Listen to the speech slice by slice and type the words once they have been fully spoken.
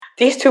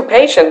these two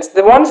patients,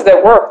 the ones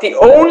that worked, the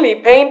only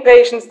pain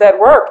patients that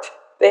worked,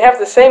 they have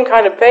the same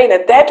kind of pain.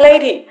 And that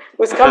lady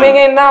who's coming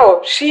in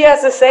now, she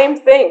has the same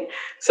thing.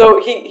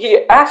 So he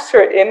asked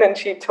her in, and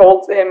she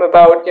told him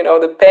about,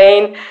 the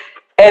pain.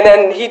 And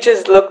then he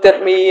just looked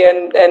at me,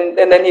 and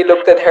then he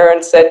looked at her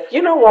and said,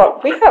 you know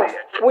what, we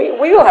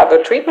will have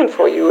a treatment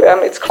for you.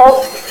 It's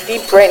called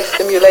deep brain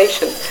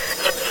stimulation.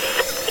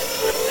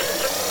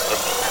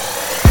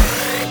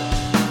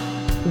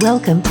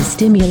 Welcome to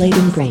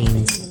Stimulating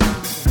Brains.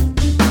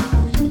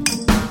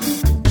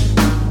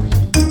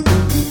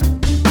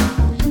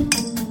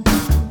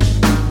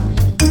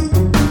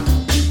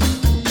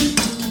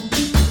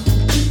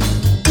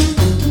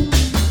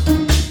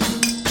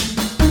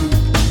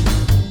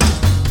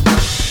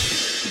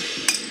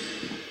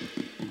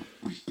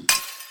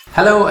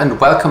 Hello and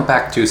welcome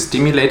back to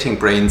Stimulating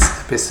Brains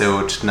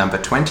episode number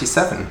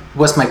 27. It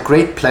was my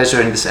great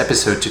pleasure in this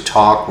episode to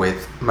talk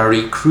with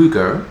Marie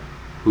Kruger,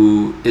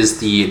 who is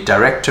the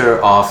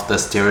director of the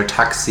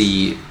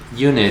stereotaxy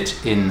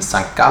unit in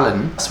St.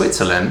 Gallen,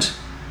 Switzerland.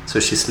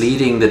 So she's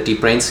leading the deep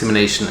brain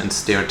stimulation and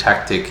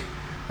stereotactic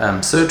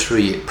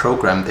surgery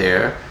program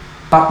there.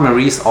 But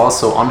Marie's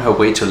also on her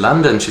way to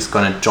London. She's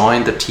going to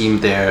join the team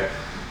there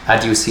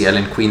at UCL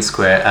in Queen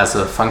Square as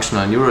a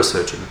functional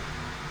neurosurgeon.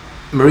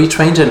 Marie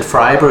trained in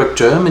Freiburg,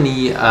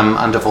 Germany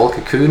under Volker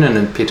Koenen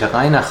and Peter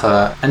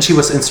Reinacher, and she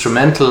was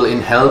instrumental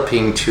in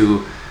helping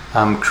to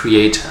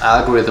create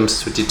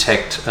algorithms to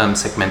detect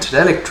segmented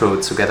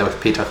electrodes together with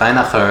Peter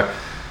Reinacher,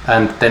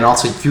 and then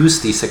also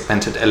use these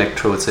segmented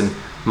electrodes in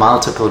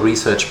multiple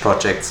research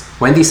projects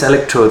when these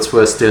electrodes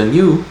were still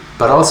new,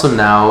 but also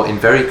now in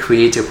very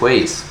creative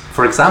ways.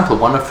 For example,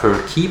 one of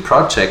her key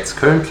projects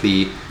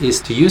currently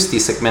is to use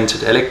these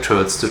segmented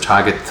electrodes to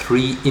target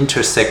 3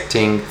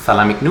 intersecting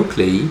thalamic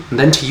nuclei, and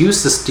then to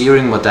use the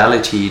steering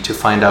modality to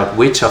find out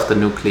which of the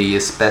nuclei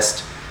is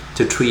best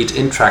to treat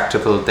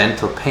intractable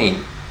dental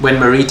pain. When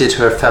Marie did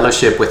her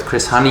fellowship with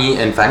Chris Honey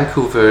in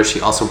Vancouver, she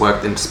also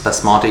worked in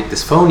spasmodic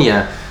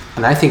dysphonia,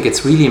 and I think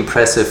it's really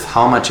impressive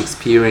how much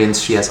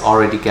experience she has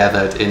already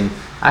gathered in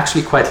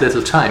actually quite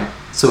little time.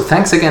 So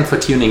thanks again for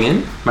tuning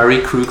in.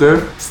 Marie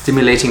Kruger,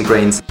 Stimulating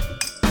Brains.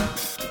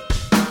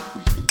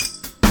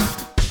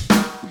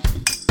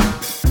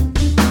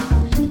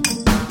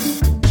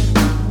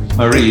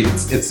 Marie,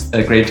 it's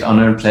a great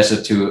honor and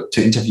pleasure to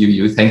interview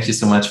you. Thank you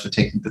so much for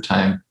taking the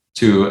time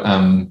to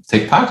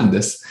take part in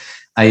this.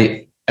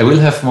 I will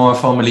have more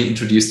formally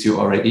introduced you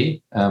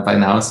already by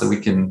now, so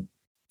we can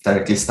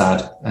directly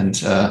start. And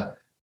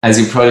as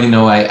you probably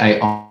know, I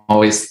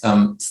always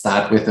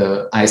start with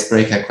an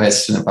icebreaker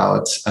question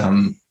about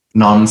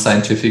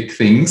non-scientific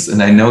things,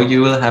 and I know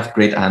you will have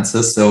great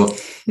answers. So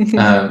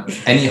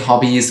any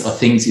hobbies or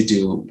things you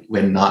do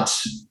when not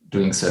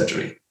doing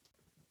surgery?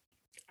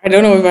 I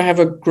don't know if I have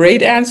a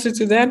great answer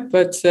to that,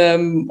 but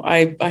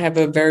I have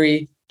a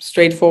very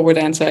straightforward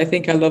answer. I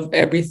think I love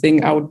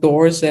everything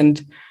outdoors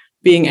and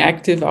being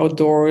active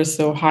outdoors.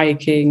 So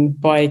hiking,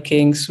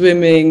 biking,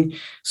 swimming,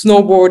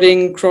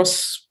 snowboarding,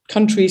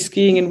 cross-country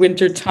skiing in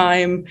winter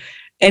time,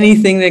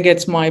 anything that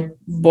gets my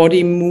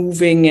body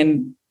moving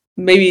and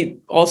maybe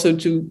also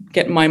to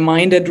get my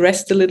mind at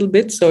rest a little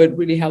bit. So it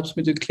really helps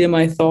me to clear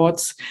my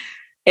thoughts.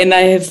 And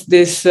I have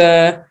this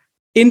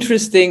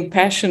interesting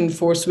passion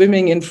for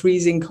swimming in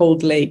freezing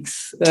cold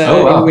lakes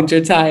in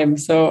winter time.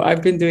 So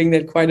I've been doing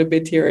that quite a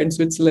bit here in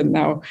Switzerland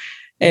now,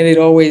 and it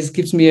always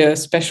gives me a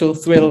special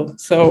thrill.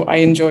 So I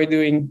enjoy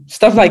doing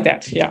stuff like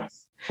that. Yeah.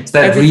 Is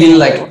that real,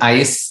 like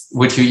ice?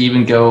 Would you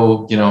even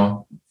go,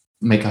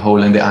 make a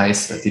hole in the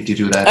ice? Did you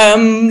do that?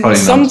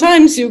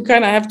 Sometimes you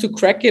kind of have to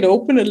crack it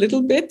open a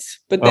little bit,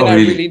 but then I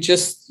really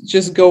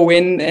just go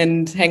in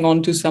and hang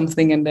on to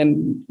something and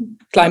then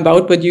climb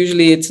out. But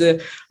usually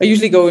I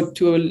usually go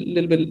to a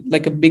little bit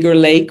like a bigger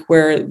lake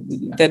where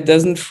that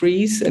doesn't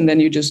freeze, and then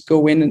you just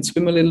go in and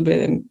swim a little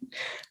bit and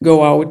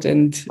go out.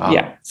 And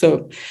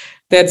so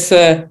that's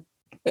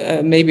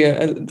maybe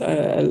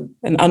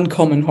an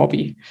uncommon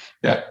hobby.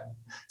 Yeah.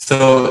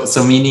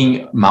 So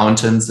meaning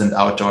mountains and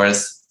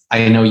outdoors.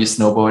 I know you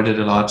snowboarded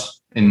a lot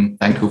in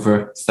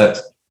Vancouver. Is that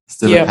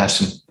still a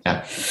passion?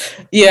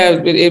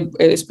 Yeah,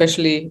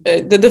 especially.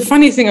 The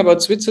funny thing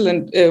about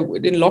Switzerland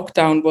in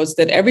lockdown was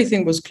that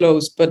everything was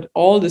closed, but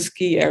all the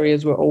ski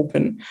areas were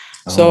open.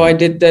 So I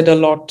did that a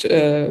lot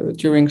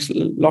during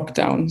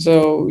lockdown.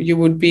 So you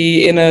would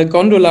be in a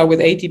gondola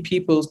with 80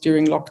 people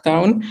during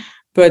lockdown,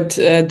 but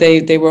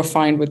they were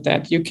fine with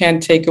that. You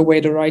can't take away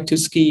the right to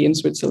ski in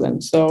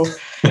Switzerland. So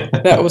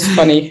that was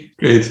funny.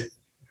 Great.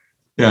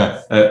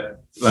 Yeah.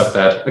 Love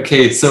that.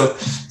 Okay, so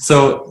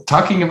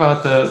talking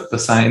about the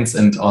science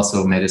and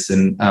also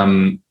medicine,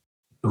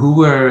 who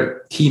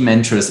were key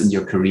mentors in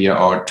your career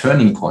or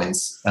turning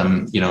points,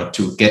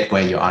 to get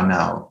where you are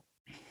now?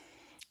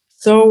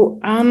 So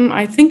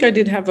I think I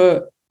did have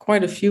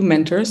quite a few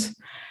mentors,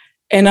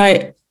 and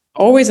I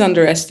always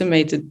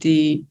underestimated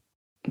the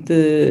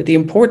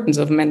importance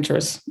of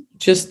mentors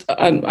just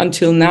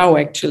until now,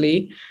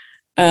 actually.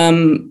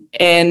 I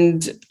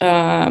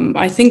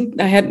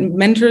think I had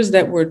mentors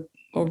that were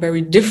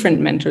very different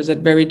mentors at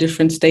very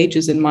different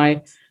stages in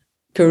my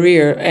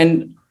career.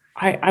 And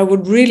I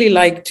would really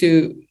like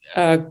to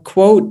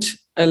quote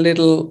a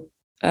little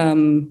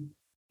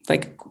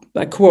like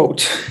a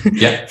quote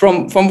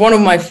from one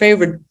of my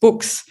favorite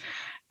books,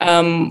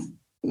 the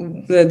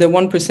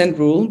 1%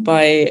 Rule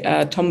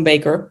by Tom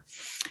Baker.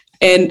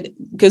 And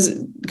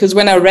because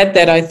when I read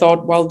that, I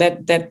thought, well,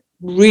 that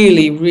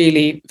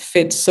really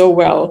fits so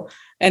well.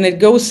 And it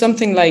goes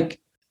something like,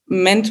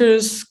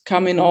 mentors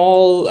come in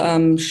all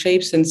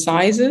shapes and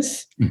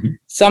sizes. Mm-hmm.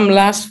 Some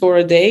last for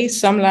a day,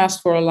 some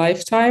last for a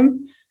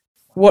lifetime.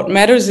 What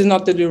matters is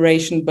not the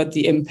duration, but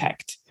the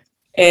impact.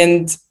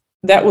 And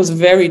that was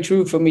very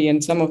true for me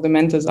and some of the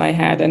mentors I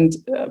had. And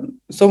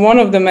so one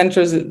of the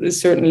mentors is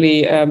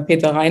certainly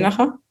Peter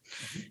Reinacher.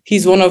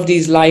 He's one of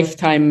these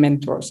lifetime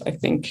mentors, I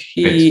think.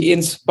 He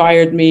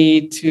inspired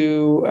me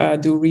to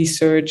do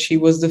research. He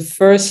was the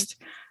first,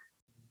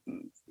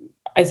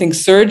 I think,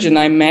 surgeon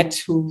I met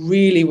who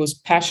really was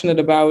passionate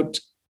about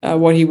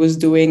what he was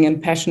doing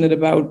and passionate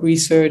about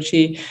research.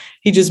 He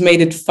just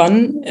made it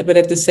fun, but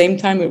at the same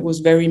time, it was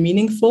very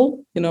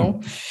meaningful, you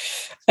know.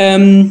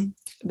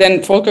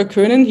 Then Volker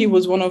Koenen, he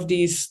was one of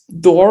these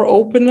door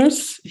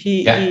openers.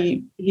 He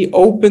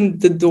opened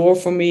the door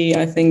for me,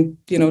 I think,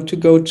 you know, to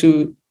go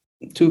to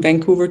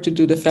Vancouver to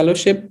do the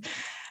fellowship.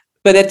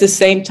 But at the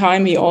same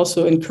time, he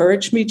also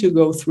encouraged me to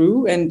go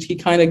through, and he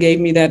kind of gave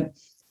me that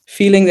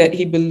feeling that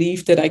he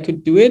believed that I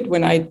could do it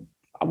when I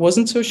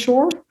wasn't so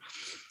sure.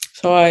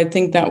 So I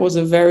think that was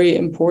a very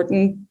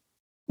important,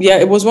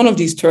 it was one of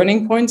these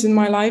turning points in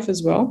my life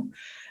as well.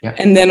 Yeah.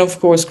 And then, of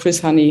course, Chris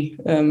Honey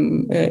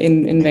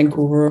in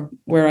Vancouver,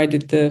 where I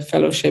did the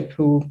fellowship,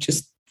 who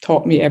just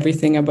taught me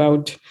everything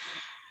about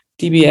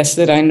DBS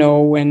that I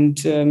know, and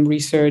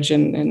research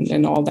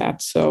and all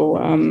that. So,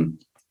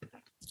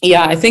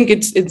 I think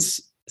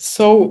it's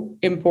so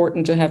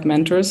important to have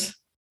mentors.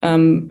 I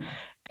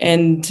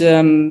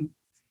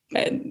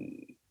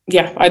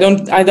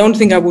don't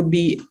think I would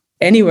be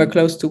anywhere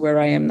close to where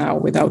I am now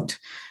without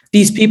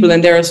these people,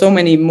 and there are so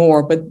many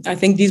more, but I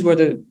think these were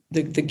the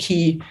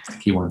key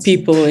ones.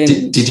 People.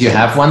 Did you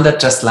have one that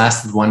just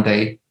lasted one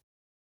day,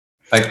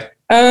 like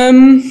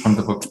from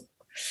the book,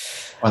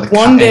 or the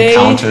one day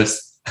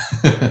encounters?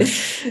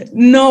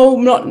 No,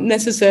 not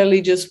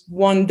necessarily just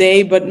one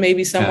day, but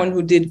maybe someone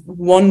who did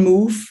one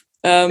move.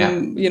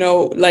 You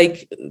know,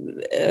 like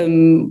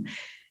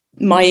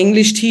my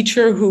English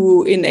teacher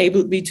who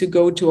enabled me to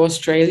go to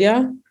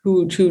Australia,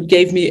 who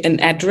gave me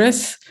an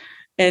address.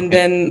 And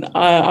then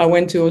I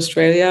went to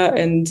Australia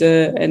and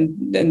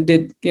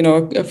did, you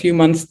know, a few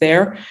months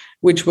there,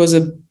 which was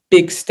a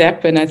big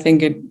step. And I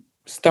think it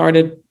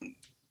started,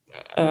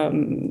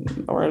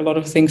 or a lot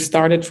of things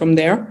started from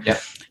there.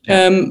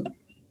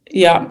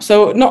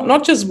 So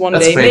not just one day.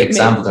 That's a great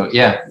example, though.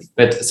 Yeah,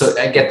 but so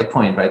I get the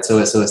point, right? So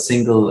a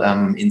single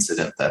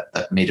incident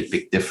that made a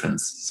big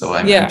difference. So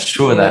I'm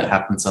sure that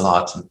happens a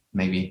lot, and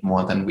maybe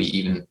more than we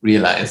even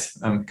realize.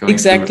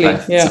 Exactly.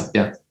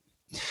 So,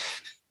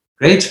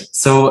 great.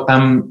 So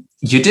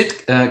you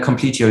did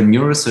complete your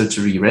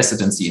neurosurgery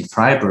residency in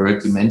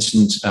Freiburg. You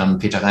mentioned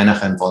Peter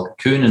Reinacher and Volker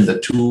Koenen, the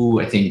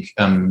two, I think,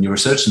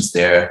 neurosurgeons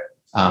there.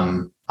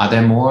 Are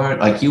there more?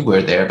 Like, you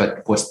were there,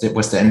 but is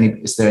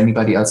there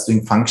anybody else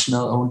doing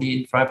functional only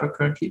in Freiburg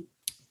currently?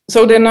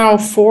 So there are now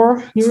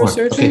 4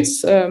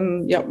 neurosurgeons.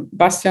 Okay.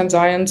 Bastian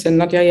Zayens and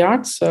Nadja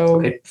Yard.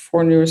 So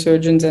 4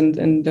 neurosurgeons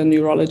and the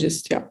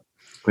neurologist. Yeah.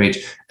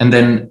 Great. And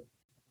then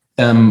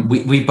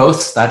we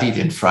both studied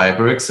in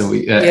Freiburg, so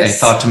I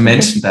thought to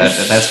mention that.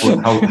 That's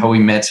how we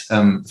met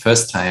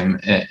first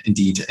time,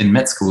 indeed, in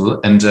med school.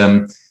 And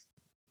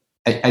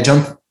I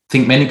don't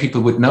think many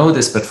people would know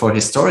this, but for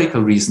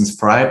historical reasons,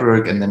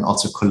 Freiburg and then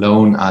also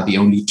Cologne are the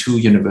only 2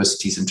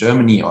 universities in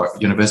Germany, or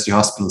university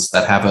hospitals,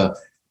 that have a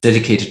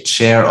dedicated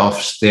chair of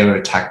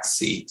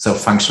stereotaxy, so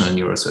functional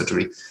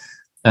neurosurgery,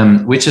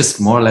 which is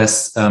more or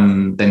less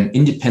then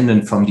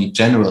independent from the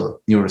general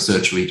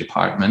neurosurgery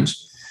department.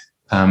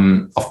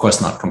 Of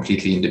course, not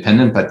completely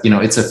independent, but, you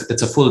know, it's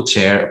a full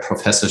chair, a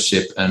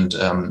professorship, and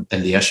a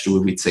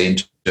Lehrstuhl, we'd say in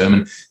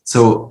German.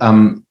 So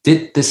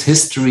did this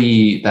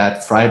history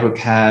that Freiburg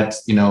had,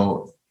 you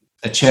know,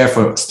 a chair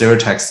for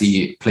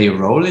stereotaxy, play a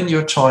role in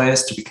your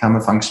choice to become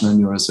a functional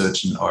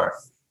neurosurgeon, or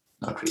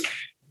not really?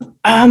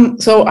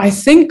 So I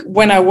think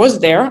when I was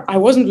there, I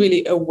wasn't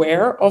really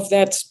aware of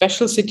that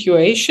special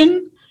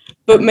situation.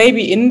 But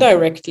maybe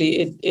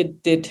indirectly,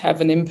 it did have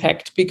an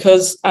impact,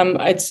 because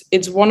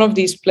it's one of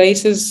these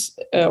places,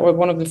 or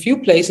one of the few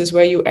places,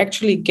 where you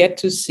actually get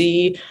to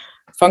see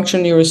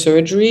functional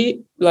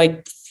neurosurgery,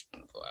 like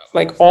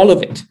all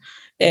of it.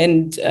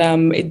 And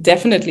it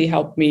definitely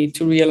helped me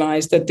to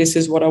realize that this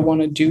is what I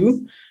want to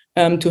do,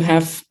 to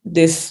have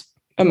this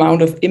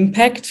amount of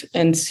impact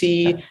and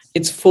see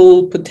its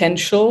full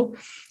potential.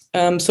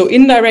 So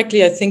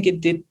indirectly, I think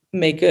it did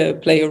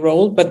play a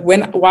role, but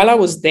while I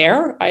was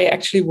there, I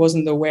actually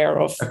wasn't aware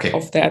of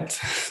that.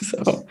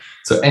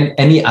 So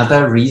any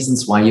other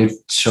reasons why you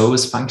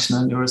chose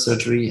functional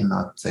neurosurgery and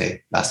not,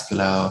 say,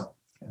 vascular,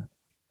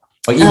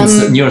 or even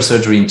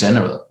neurosurgery in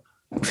general?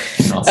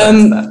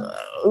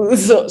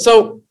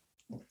 So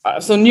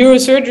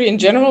neurosurgery in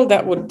general,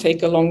 that would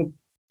take a long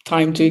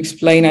time to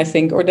explain, I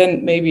think, or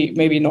then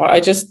maybe not. I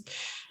just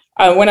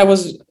when I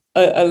was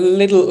a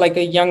little, like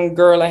a young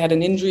girl, I had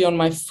an injury on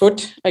my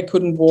foot. I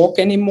couldn't walk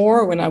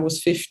anymore when I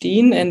was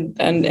 15,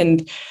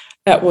 and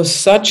that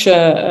was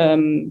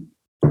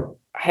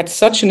had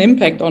such an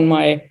impact on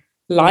my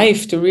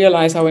life to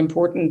realize how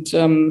important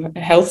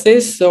health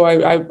is. So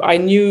I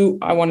knew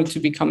I wanted to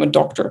become a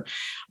doctor.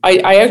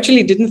 I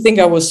actually didn't think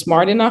I was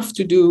smart enough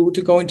to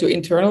go into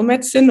internal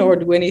medicine or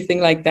do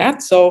anything like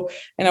that. So,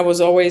 and I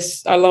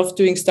loved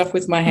doing stuff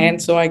with my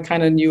hands. So I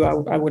kind of knew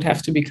I would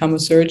have to become a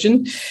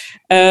surgeon.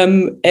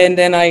 And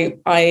then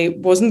I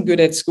wasn't good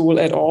at school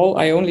at all.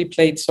 I only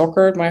played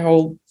soccer my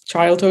whole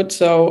childhood.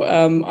 So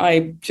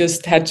I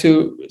just had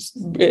to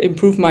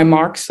improve my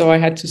marks. So I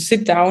had to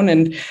sit down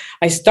and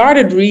I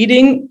started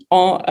reading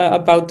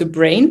about the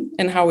brain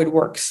and how it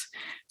works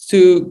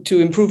to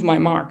improve my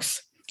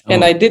marks.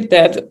 And I did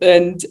that,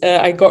 and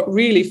I got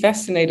really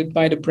fascinated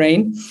by the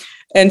brain.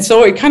 And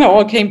so it kind of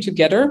all came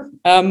together,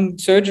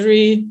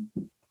 surgery,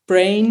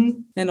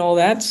 brain, and all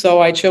that.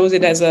 So I chose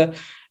it as a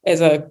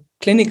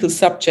clinical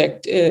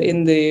subject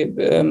in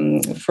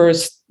the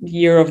first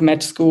year of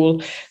med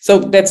school. So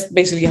that's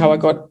basically how I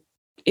got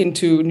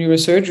into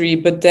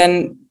neurosurgery. But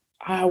then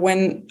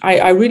when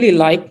I really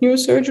liked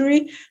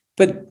neurosurgery,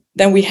 but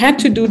then we had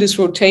to do this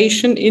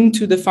rotation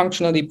into the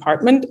functional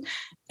department.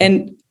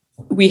 And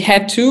we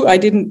had to. I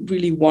didn't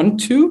really want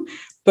to,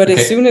 but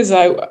as soon as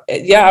I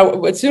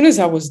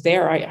was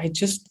there, I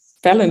just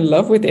fell in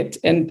love with it,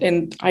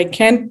 and I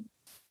can't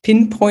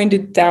pinpoint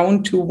it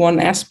down to one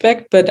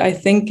aspect, but I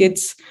think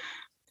it's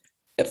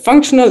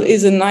functional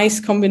is a nice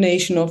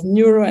combination of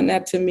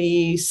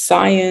neuroanatomy,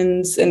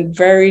 science, and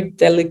very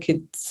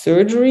delicate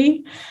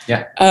surgery.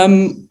 Yeah.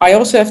 I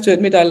also have to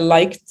admit I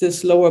liked the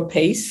slower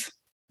pace,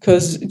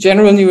 because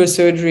general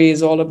neurosurgery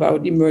is all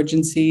about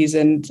emergencies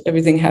and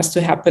everything has to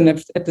happen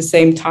at the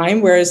same time.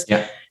 Whereas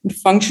in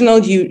functional,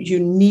 you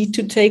need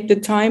to take the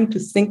time to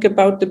think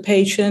about the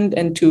patient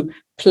and to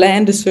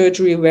plan the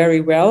surgery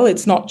very well.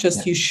 It's not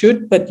just you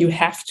should, but you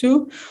have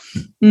to.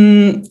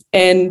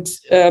 And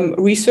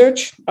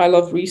research, I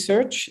love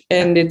research,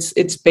 and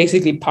it's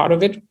basically part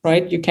of it,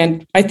 right?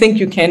 I think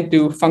you can't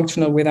do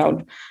functional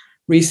without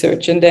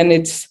research. And then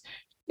it's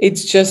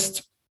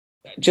just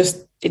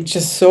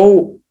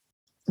so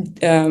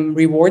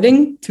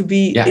rewarding to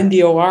be in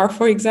the OR,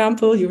 for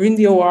example. You're in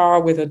the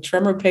OR with a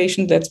tremor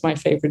patient. That's my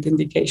favorite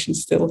indication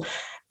still.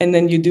 And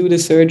then you do the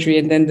surgery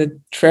and then the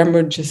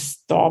tremor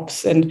just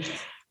stops. And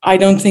I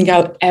don't think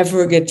I'll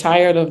ever get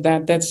tired of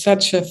that. That's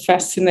such a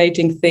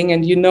fascinating thing.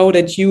 And you know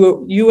that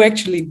you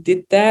actually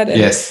did that.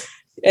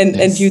 And,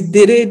 and you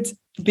did it.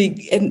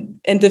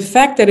 And the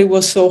fact that it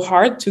was so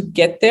hard to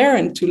get there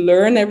and to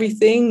learn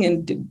everything,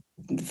 and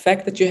the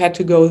fact that you had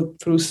to go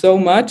through so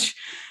much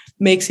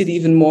makes it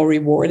even more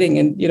rewarding.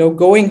 And,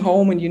 going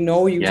home and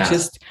you've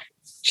just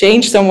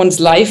changed someone's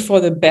life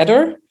for the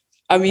better.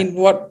 I mean,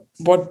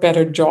 what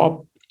better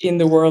job in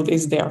the world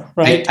is there,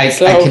 right? I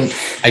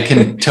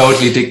can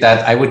totally dig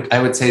that. I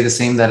would say the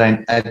same, that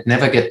I'd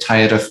never get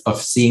tired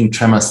of seeing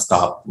tremor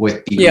stop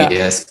with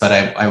BVS, but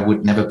I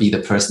would never be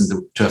the person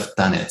to have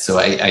done it. So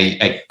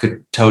I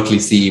could totally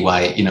see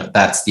why,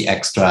 that's the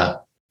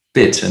extra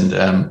bit.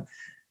 And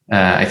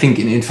I think,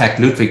 in fact,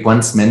 Ludwig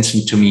once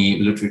mentioned to me,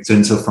 Ludwig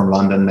Zünzel from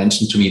London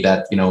mentioned to me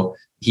that,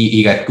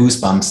 he got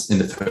goosebumps in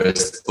the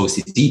first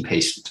OCD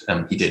patient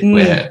he did,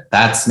 where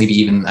that's maybe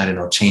even, I don't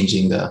know,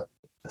 changing the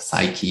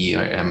psyche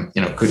or,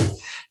 could.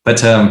 But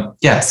so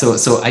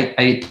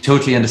I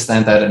totally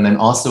understand that. And then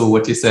also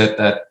what you said,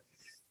 that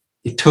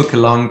it took a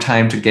long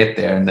time to get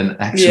there, and then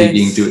actually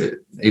being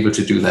able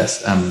to do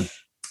this.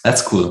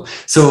 That's cool.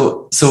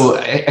 So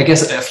I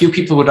guess a few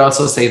people would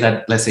also say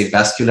that, let's say,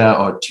 vascular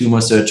or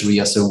tumor surgery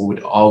or so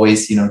would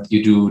always,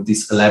 you do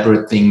these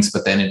elaborate things,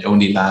 but then it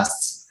only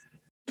lasts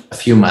a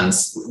few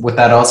months. Would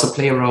that also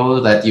play a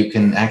role, that you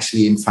can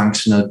actually in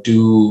functional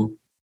do,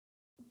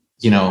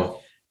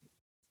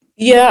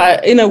 Yeah,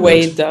 in a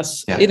way it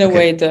does.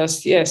 Way it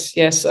does.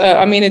 Yes.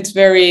 I mean, it's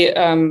very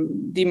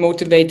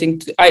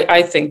demotivating,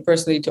 I think,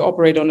 personally, to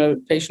operate on a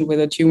patient with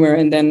a tumor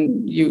and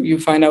then you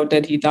find out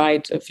that he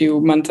died a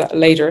few months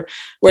later.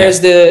 Whereas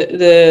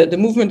the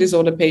movement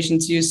disorder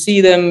patients, you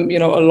see them,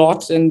 a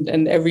lot, and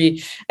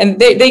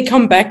they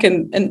come back,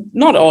 and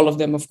not all of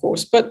them, of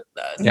course, but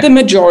the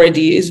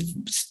majority is.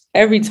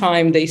 Every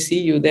time they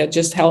see you, they're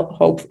just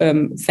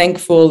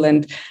thankful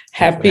and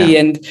happy.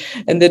 And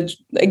that,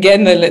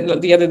 again,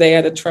 the other day I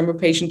had a tremor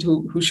patient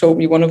who showed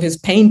me one of his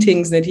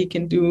paintings that he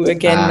can do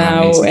again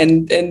now,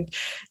 amazing. and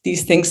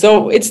these things.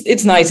 So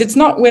it's nice. It's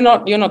not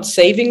you're not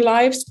saving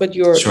lives, but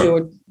you're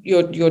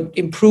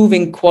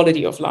improving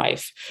quality of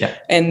life. Yeah.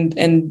 And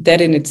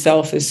that in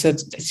itself is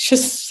it's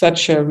just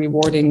such a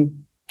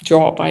rewarding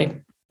job. I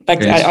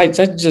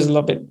just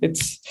love it.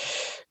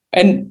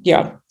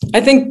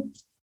 I think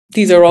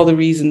these are all the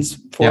reasons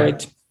for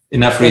it.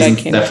 Enough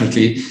reasons,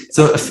 definitely.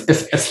 So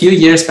a few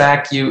years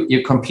back,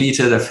 you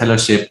completed a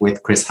fellowship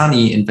with Chris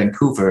Honey in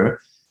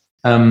Vancouver.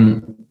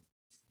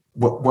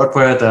 what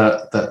were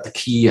the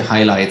key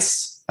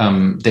highlights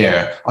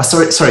there? Oh,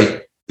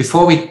 sorry.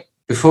 Before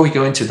we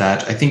go into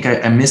that, I think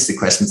I missed the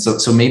question.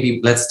 So maybe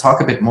let's talk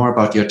a bit more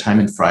about your time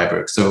in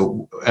Freiburg.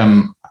 So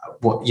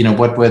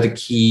what were the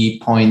key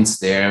points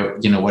there?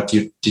 What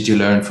did you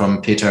learn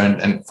from Peter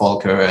and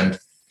Volker? And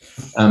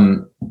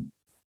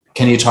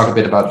can you talk a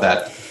bit about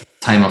that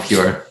time of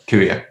your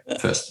career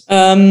first?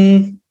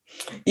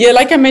 Yeah,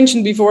 like I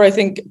mentioned before, I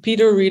think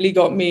Peter really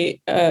got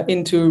me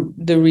into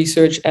the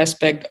research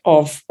aspect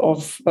of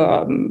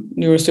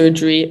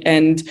neurosurgery.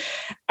 And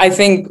I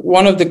think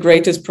one of the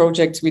greatest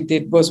projects we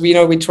did was,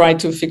 we tried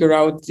to figure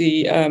out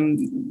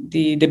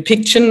the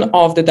depiction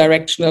of the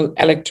directional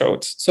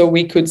electrodes, so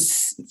we could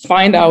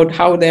find out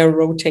how they're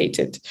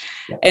rotated.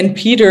 Yeah. And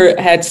Peter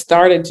had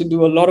started to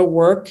do a lot of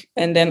work,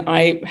 and then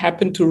I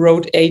happened to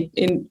rotate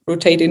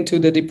into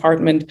the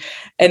department,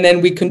 and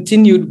then we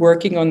continued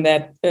working on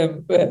that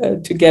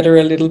together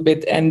a little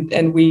bit,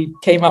 and we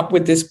came up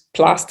with this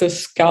plaster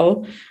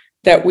skull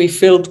that we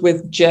filled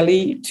with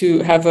jelly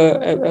to have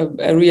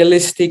a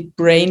realistic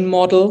brain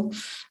model.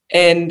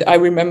 And I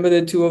remember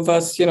the two of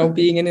us,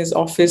 being in his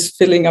office,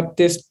 filling up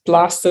this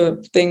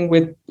plaster thing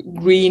with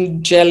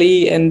green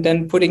jelly and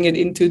then putting it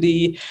into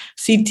the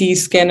CT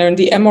scanner and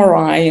the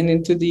MRI and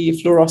into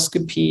the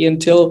fluoroscopy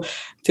until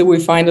we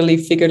finally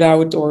figured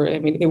out,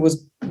 it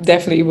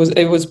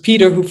was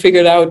Peter who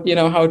figured out,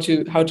 how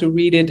to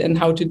read it and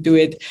how to do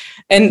it.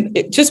 And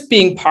just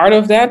being part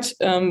of that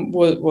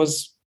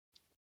was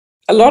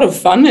a lot of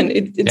fun, and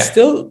it's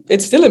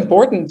still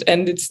important,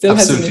 and it still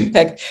Absolutely. Has an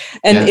impact.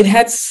 And it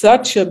had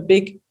such a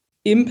big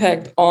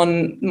impact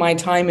on my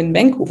time in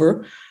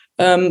Vancouver.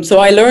 So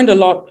I learned a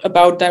lot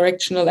about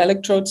directional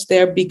electrodes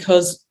there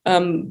because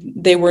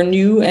they were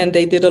new and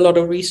they did a lot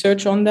of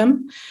research on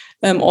them,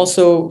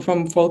 also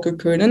from Volker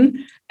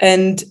Koenen.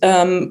 And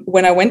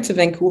when I went to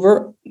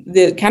Vancouver,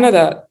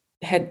 Canada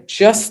had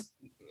just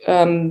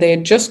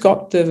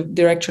got the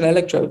directional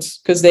electrodes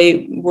because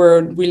they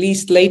were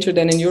released later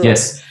than in Europe.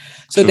 Yes.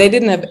 So they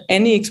didn't have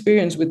any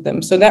experience with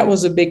them. So that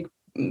was a big,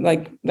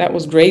 that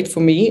was great for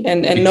me.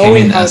 And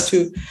knowing how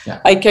to,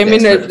 I came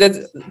in,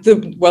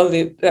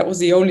 that was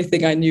the only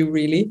thing I knew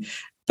really.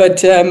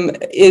 But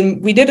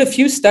we did a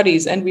few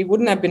studies, and we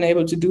wouldn't have been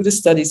able to do the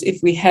studies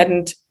if we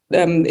hadn't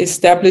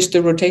established the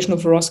rotational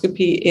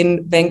fluoroscopy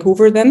in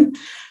Vancouver then.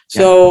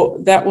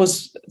 So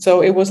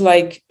it was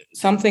like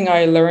something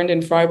I learned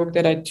in Freiburg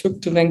that I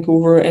took to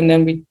Vancouver, and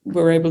then we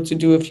were able to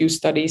do a few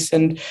studies.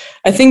 And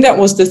I think that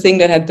was the thing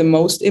that had the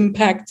most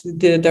impact,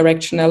 the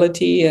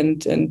directionality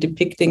and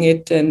depicting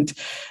it, and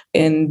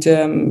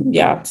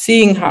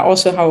seeing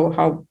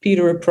how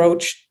Peter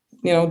approached,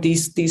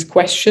 these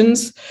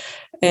questions.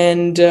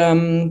 And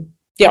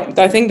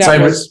I think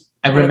that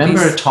I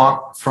remember a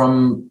talk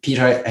from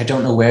Peter. I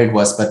don't know where it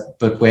was,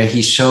 but where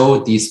he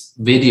showed these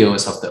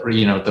videos of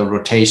the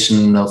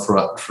rotation of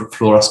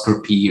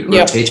fluoroscopy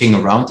rotating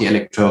around the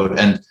electrode.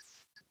 And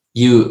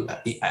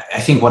I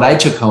think what I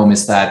took home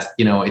is that,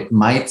 it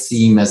might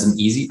seem as an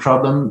easy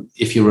problem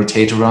if you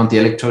rotate around the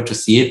electrode to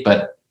see it,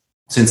 but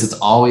since it's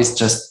always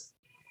just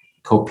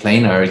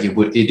coplanar,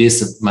 it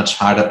is a much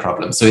harder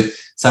problem. So it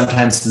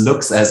sometimes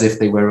looks as if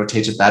they were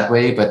rotated that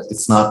way, but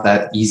it's not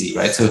that easy,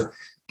 right? So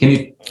can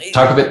you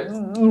talk a bit?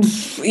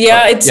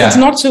 It's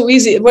not so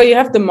easy. Well, you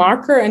have the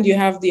marker and you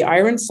have the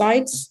iron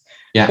sights,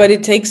 but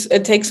it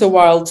takes a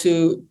while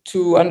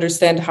to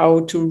understand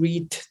how to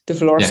read the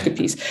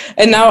fluoroscopies.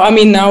 And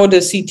now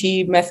the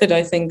CT method,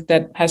 I think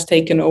that has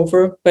taken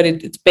over, but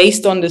it's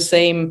based on the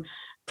same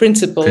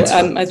principle.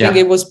 I think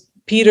it was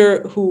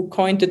Peter who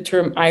coined the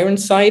term iron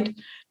sight,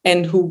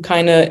 and who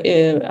kind of,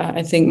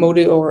 I think,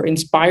 motivated or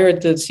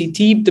inspired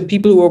the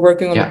people who were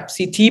working on the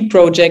CT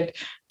project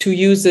to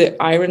use the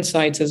iron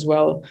sights as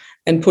well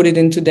and put it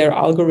into their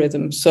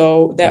algorithm.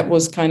 So that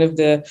was kind of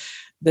the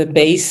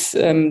base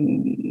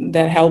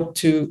that helped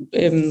to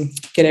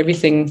get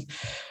everything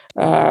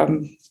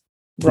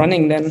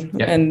running then.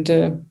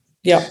 And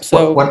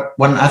so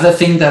one other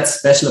thing that's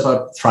special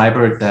about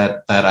Freiburg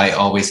that I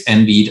always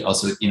envied,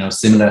 also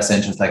similar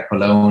centers like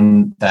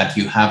Cologne, that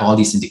you have all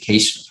these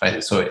indications,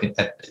 right? So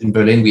in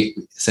Berlin we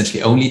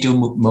essentially only do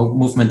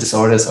movement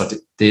disorders, or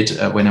did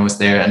when I was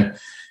there, and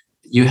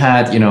you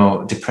had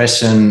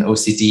depression,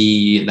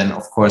 OCD, then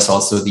of course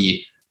also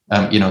the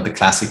the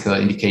classical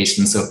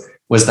indications. So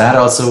was that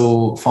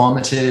also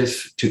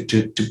formative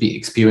to be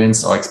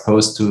experienced or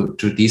exposed to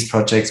these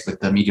projects with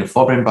the medial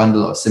forebrain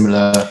bundle or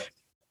similar?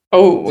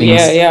 Oh,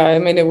 things? I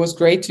mean, it was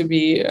great to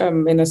be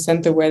in a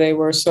center where they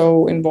were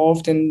so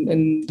involved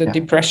in the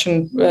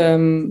depression,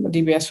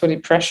 DBS for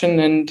depression,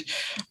 and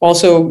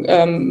also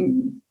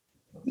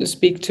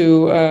speak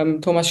to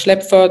Thomas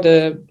Schlepfer,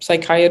 the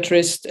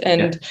psychiatrist.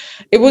 And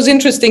it was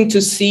interesting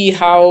to see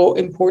how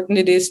important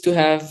it is to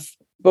have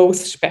both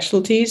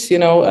specialties. A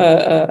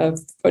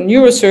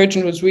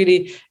neurosurgeon was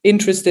really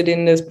interested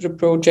in this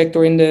project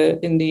or in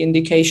the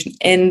indication,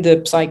 and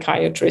the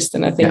psychiatrist.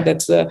 And I think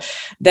that's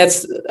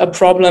a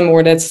problem,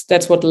 or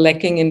that's what's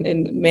lacking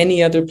in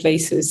many other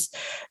places.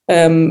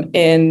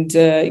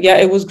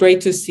 It was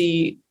great to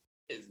see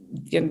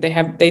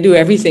they do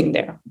everything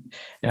there.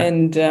 Yeah.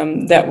 And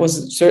that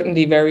was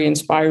certainly very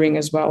inspiring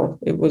as well.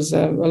 It was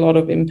a lot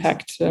of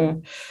impact.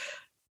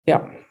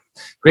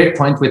 Great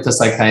point with the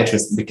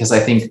psychiatrist, because I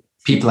think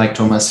people like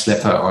Thomas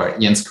Schlepper or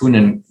Jens Kuhn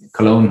in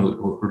Cologne,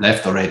 who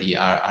left already,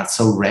 are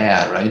so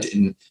rare, right?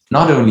 In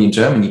not only in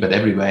Germany but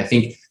everywhere. I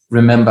think,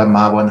 remember,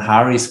 Marwan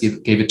Harris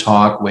gave a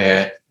talk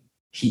where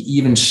he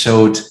even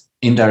showed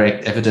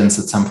indirect evidence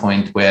at some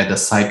point where the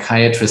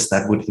psychiatrists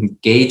that would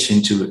engage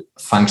into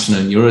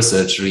functional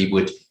neurosurgery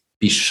would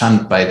be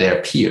shunned by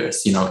their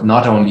peers,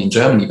 not only in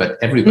Germany, but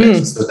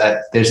everywhere. So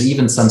that there's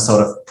even some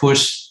sort of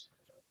push,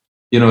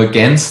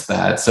 against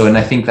that. So, and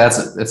I think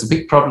that's a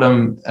big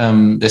problem.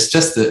 There's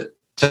just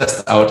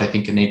out, I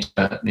think, a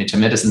Nature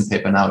Medicine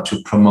paper now to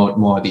promote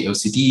more the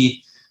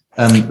OCD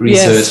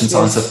research and so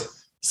on.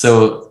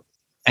 So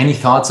any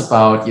thoughts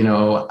about,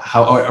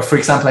 how, or for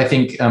example, I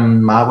think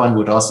Marwan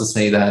would also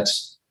say that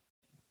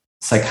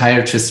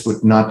psychiatrists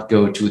would not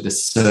go to the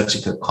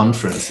surgical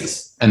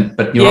conferences,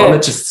 but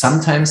neurologists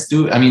sometimes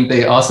do. I mean,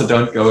 they also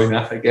don't go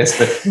enough, I guess.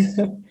 But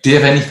do you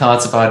have any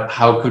thoughts about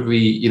how could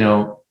we,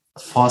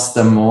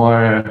 foster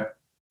more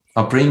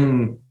or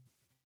bring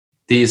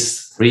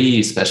these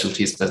three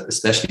specialties, but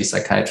especially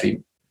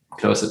psychiatry,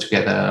 closer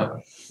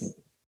together?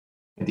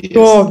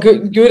 Oh,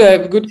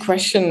 good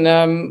question.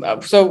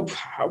 So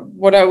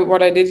what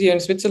I did here in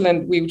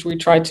Switzerland, we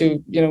tried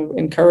to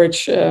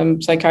encourage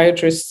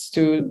psychiatrists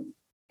to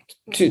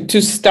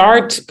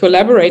start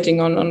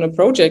collaborating on a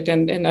project,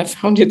 and I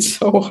found it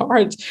so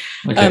hard.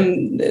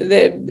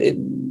 Okay.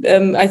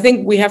 I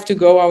think we have to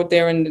go out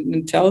there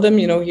and tell them,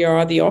 here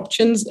are the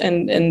options,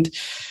 and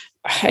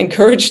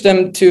encourage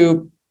them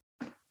to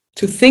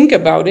think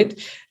about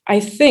it. I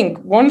think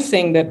one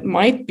thing that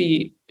might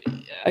be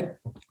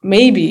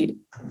maybe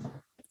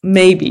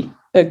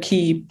a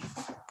key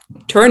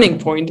turning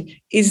point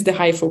is the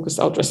high focus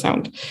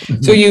ultrasound.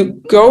 Mm-hmm. So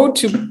you go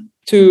to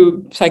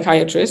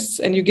psychiatrists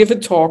and you give a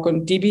talk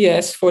on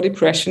DBS for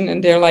depression,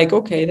 and they're like,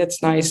 okay,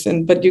 that's nice.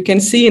 But you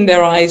can see in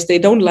their eyes, they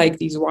don't like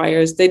these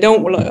wires. They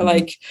don't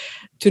like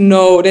to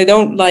know, they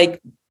don't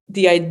like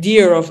the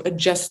idea of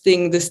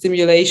adjusting the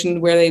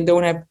stimulation where they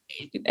don't have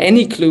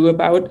any clue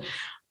about.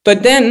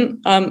 But then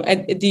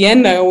at the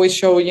end, I always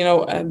show,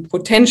 a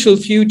potential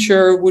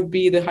future would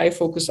be the high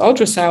focus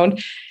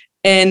ultrasound.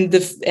 And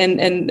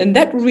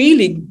that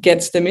really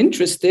gets them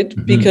interested,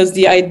 mm-hmm. because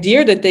the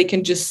idea that they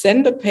can just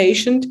send a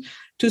patient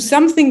to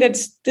something that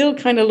still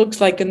kind of looks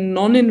like a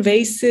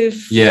non-invasive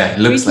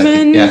treatment. Like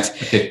it. Yeah.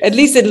 Okay. At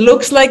least it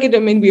looks like it. I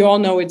mean, we all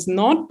know it's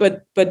not,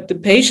 but the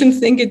patient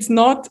think it's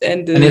not,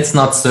 and it's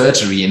not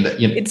surgery. And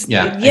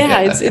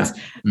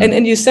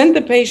you send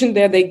the patient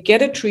there, they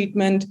get a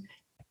treatment,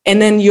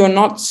 and then you're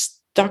not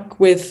stuck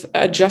with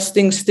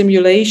adjusting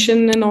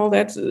stimulation and all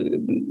that.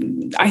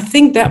 I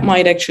think that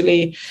might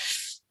actually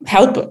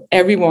help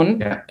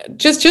everyone,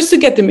 just to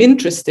get them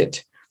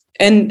interested.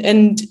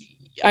 And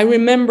I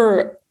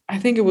remember, I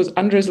think it was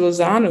Andres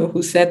Lozano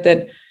who said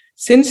that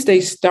since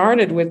they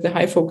started with the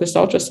high focus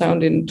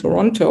ultrasound in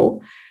Toronto,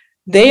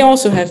 they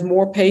also have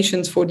more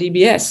patients for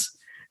DBS,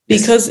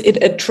 because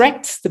it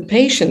attracts the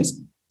patients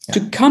to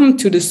come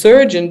to the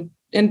surgeon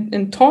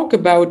and talk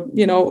about,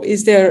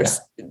 is there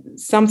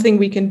something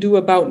we can do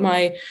about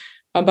my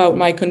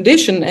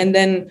condition? And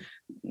then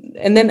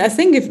I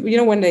think if,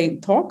 when they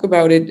talk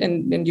about it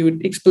and you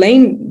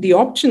explain the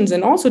options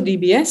and also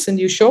DBS, and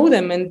you show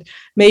them, and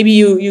maybe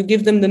you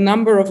give them the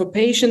number of a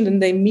patient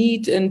and they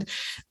meet, and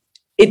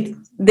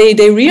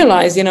they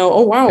realize,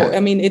 oh, wow, I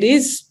mean, it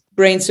is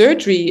brain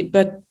surgery,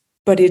 but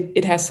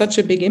it has such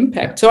a big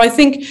impact. So I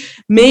think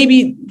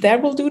maybe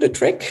that will do the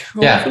trick,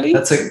 hopefully. Yeah,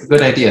 that's a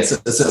good idea. So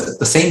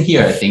the same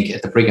here, I think,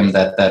 at the Brigham,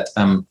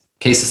 that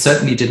cases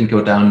certainly didn't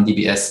go down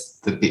DBS.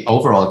 The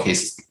overall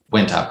cases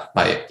went up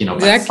by,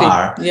 by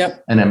far. Yeah.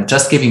 And I'm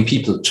just giving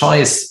people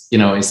choice,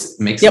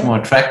 makes it more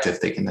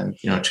attractive. They can then,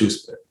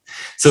 choose.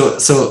 So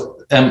sorry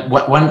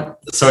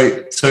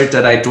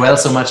that I dwell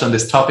so much on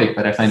this topic,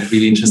 but I find it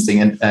really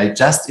interesting. And I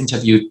just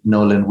interviewed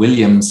Nolan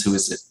Williams, who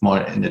is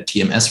more in the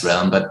TMS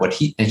realm, but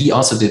he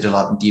also did a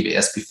lot in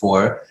DBS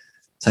before,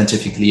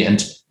 scientifically.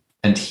 And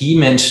he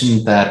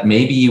mentioned that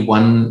maybe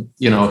one,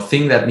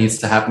 thing that needs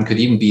to happen could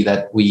even be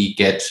that we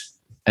get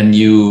a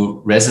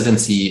new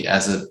residency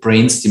as a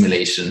brain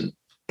stimulation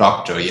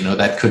doctor,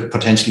 that could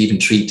potentially even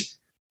treat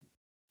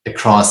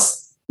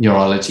across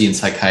neurology and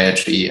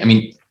psychiatry. I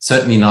mean,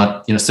 certainly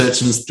not,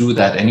 surgeons do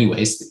that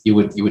anyways. You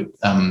wouldn't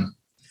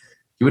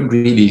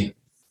really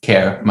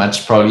care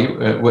much, probably,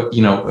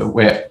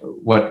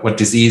 what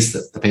disease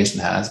the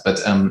patient has, but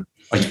or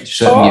you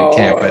certainly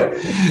care. But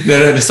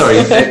no, sorry,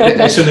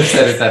 I shouldn't have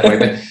said it that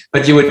way.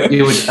 But you would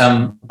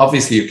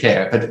obviously you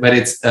care, but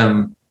it's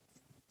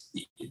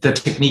the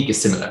technique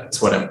is similar.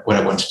 That's what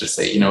I wanted to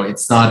say.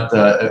 It's not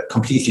a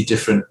completely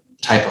different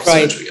type of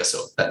surgery or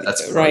so.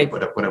 That's right.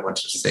 What I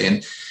wanted to say,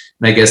 and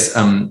I guess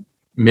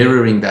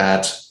mirroring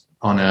that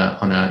on a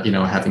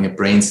having a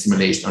brain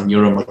stimulation or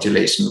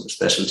neuromodulation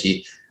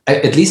specialty, I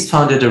at least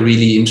found it a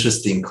really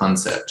interesting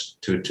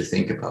concept to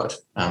think about,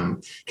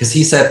 because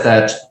he said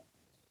that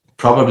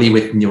probably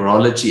with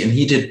neurology, and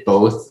he did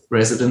both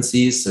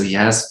residencies. So he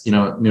has,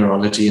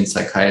 neurology and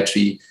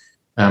psychiatry.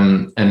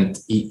 And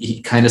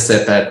he kind of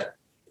said that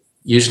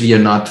usually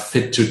you're not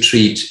fit to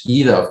treat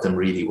either of them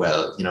really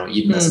well.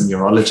 Even as a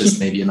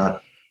neurologist, maybe you're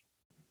not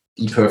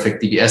the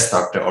perfect DBS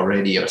doctor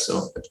already or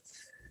so. But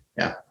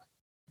yeah.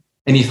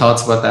 Any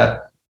thoughts about that?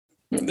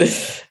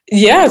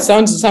 Yeah, it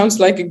sounds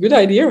like a good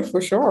idea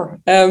for sure.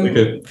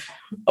 Okay.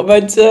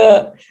 But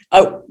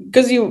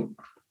because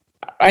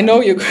I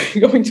know you're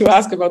going to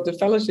ask about the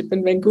fellowship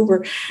in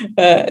Vancouver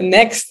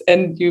next,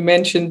 and you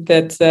mentioned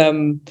that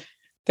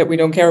that we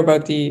don't care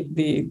about the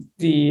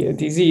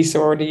disease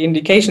or the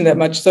indication that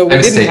much, so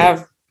we didn't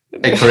have.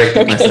 I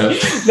corrected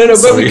myself. No,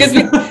 but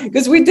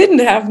because we didn't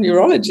have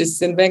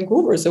neurologists in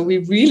Vancouver, so we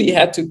really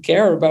had to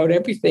care about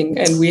everything,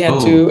 and we had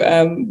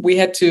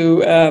to.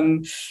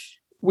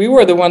 We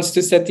were the ones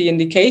to set the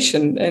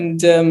indication,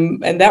 and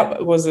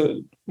that was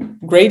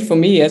great for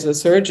me as a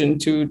surgeon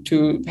to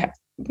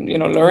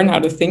learn how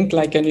to think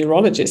like a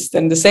neurologist.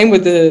 And the same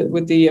with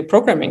the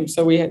programming.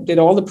 So we did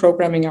all the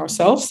programming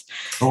ourselves.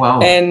 Oh wow!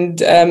 And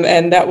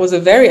that was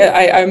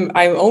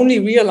I'm only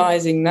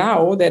realizing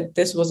now that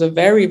this was a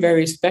very,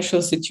 very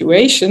special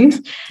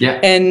situation. Yeah.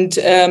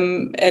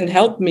 And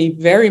helped me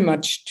very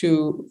much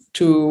to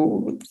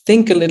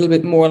think a little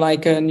bit more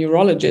like a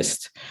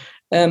neurologist,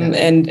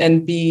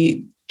 and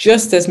be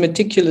just as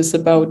meticulous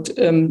about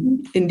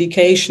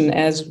indication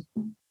as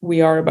we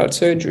are about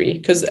surgery.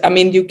 Because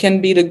you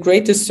can be the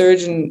greatest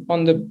surgeon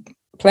on the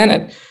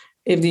planet,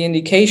 if the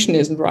indication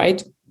isn't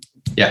right,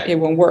 it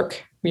won't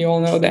work. We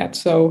all know that.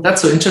 So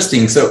that's so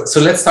interesting. So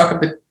let's talk a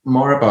bit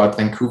more about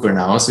Vancouver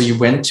now. So you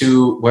went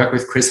to work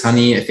with Chris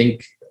Honey, I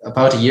think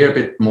about a year, a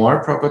bit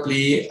more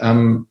probably,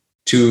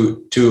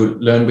 to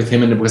learn with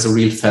him, and it was a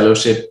real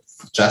fellowship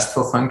just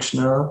for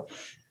functional.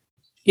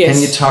 Yes.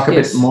 Can you talk a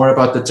bit more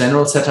about the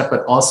general setup,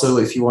 but also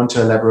if you want to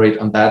elaborate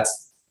on that,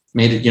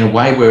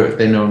 why were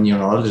there no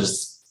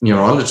neurologists?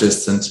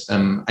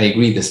 And I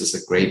agree, this is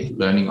a great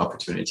learning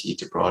opportunity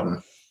to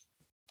broaden.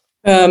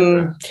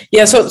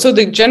 So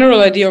the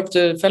general idea of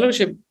the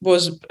fellowship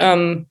was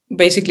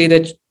basically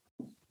that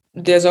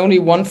there's only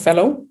one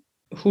fellow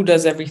who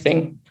does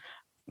everything,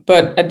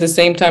 but at the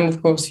same time,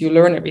 of course, you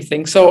learn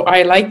everything. So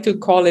I like to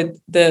call it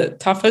the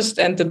toughest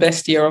and the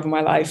best year of my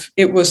life.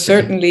 It was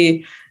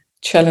certainly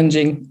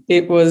challenging.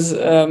 It was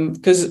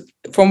because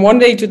from one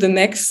day to the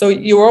next, so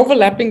you're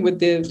overlapping with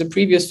the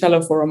previous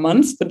fellow for a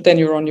month, but then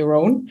you're on your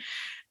own.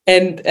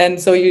 And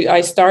so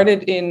I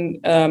started in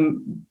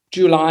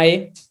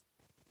July,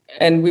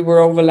 and we were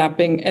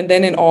overlapping. And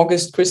then in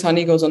August, Chris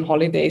Honey goes on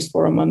holidays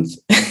for a month,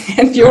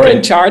 and you're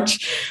in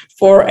charge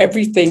for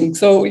everything.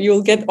 So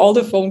you'll get all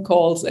the phone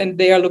calls, and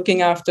they are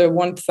looking after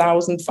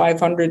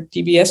 1,500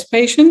 DBS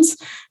patients,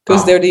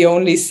 because they're the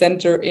only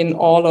center in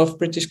all of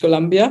British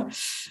Columbia.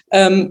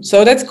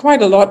 So that's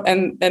quite a lot.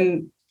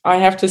 And I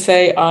have to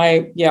say,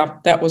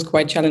 that was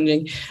quite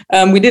challenging.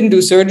 We didn't do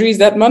surgeries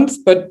that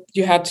month, but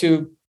you had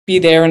to be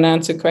there and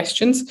answer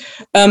questions.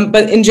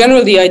 But in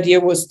general, the idea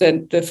was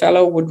that the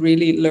fellow would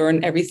really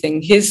learn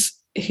everything. His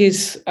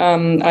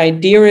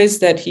idea is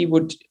that he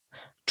would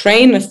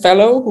train a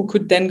fellow who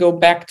could then go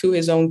back to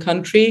his own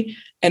country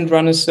and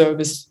run a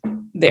service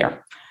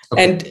there.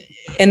 Okay.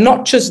 And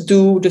not just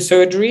do the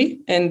surgery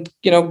and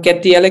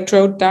get the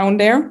electrode down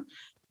there,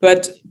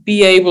 but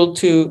be able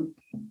to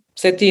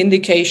set the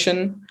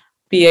indication,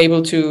 be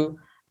able to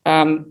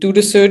do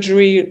the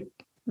surgery,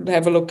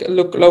 have a look,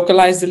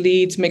 localize the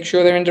leads, make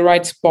sure they're in the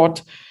right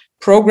spot,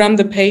 program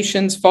the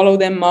patients, follow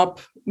them up,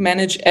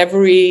 manage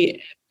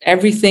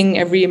everything,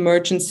 every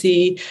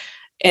emergency,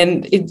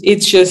 and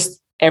it's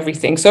just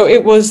everything. So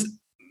it was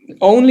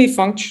only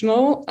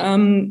functional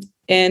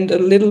and a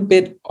little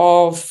bit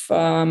of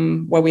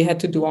what we had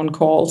to do on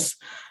calls,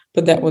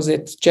 but that was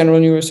it. General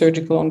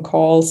neurosurgical on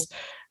calls.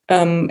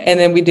 And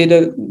then we did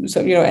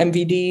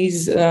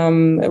MVDs,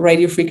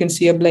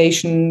 radiofrequency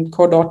ablation,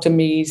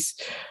 cordotomies.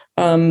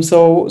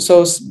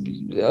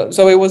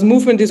 So it was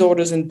movement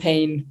disorders and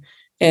pain,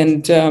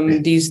 and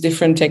these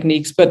different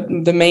techniques. But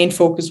the main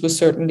focus was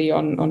certainly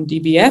on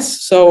DBS.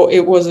 So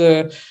it was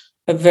a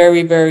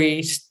very,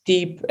 very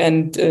steep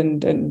and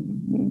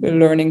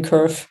learning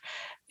curve.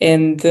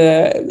 And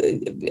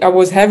I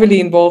was heavily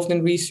involved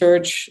in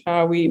research.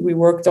 We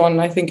worked on,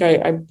 I think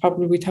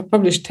we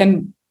published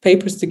 10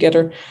 papers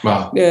together.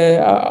 Wow.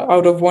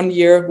 Out of 1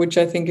 year, which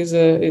I think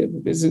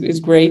is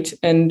great.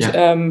 And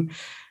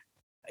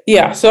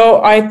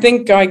so I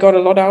think I got a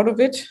lot out of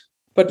it.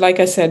 But like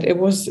I said, it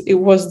was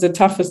the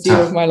toughest year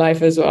of my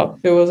life as well.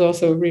 It was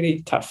also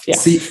really tough. Yeah.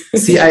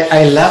 See,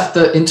 I love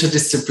the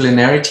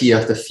interdisciplinarity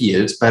of the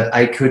field, but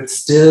I could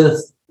still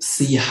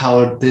see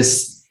how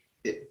this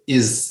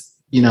is,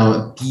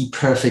 the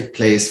perfect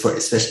place for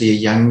especially a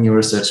young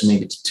neurosurgeon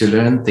maybe to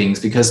learn things,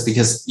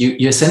 because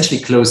you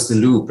essentially close the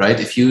loop, right?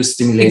 If you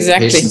stimulate the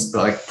patients,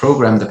 like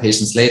program the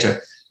patients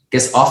later, I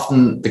guess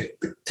often the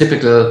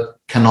typical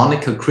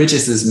canonical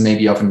criticism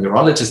maybe of a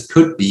neurologist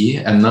could be,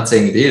 I'm not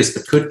saying it is,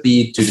 but could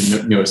be to the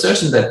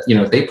neurosurgeon that,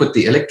 they put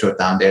the electrode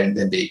down there and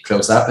then they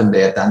close up and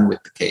they're done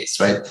with the case,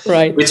 right?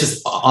 Right. Which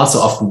is also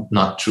often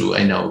not true,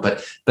 I know,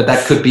 but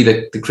that could be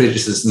the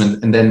criticism.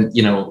 And then,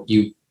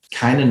 you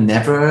kind of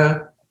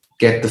never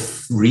get the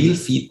real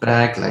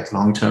feedback, like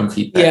long-term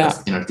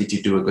feedback, of, did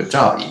you do a good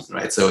job even,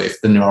 right? So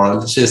if the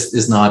neurologist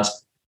is not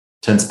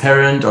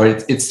transparent, or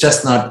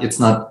it's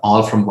not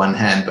all from one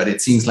hand, but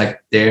it seems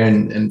like there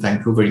in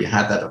Vancouver you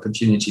had that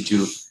opportunity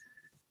to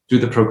do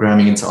the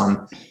programming and so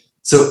on.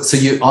 So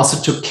you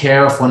also took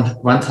care of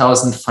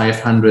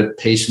 1,500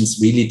 patients,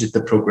 really did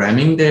the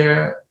programming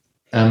there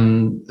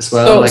as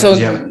well.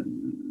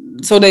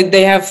 So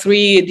they have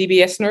 3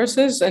 DBS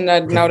nurses, and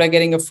now they're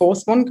getting a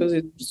 4th one because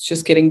it's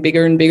just getting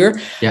bigger and bigger.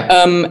 Yeah.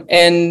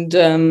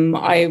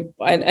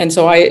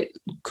 So I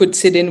could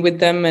sit in with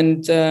them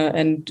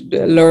and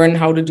learn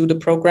how to do the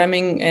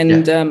programming.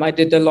 And I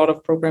did a lot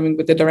of programming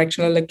with the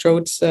directional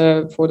electrodes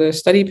for the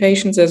study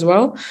patients as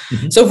well.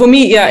 Mm-hmm. So for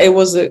me, it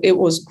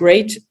was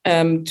great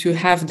to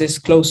have this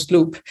closed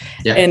loop.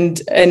 Yeah.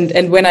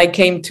 And when I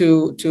came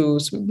to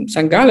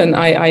St. Gallen,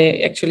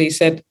 I actually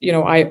said,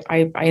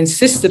 I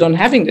insisted on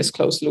having this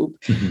closed loop,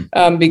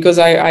 because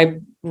I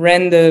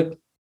ran the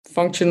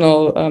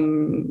functional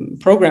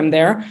program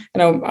there,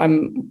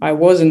 and I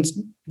wasn't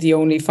the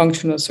only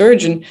functional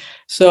surgeon,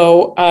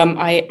 so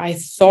I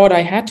thought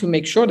I had to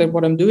make sure that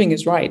what I'm doing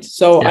is right.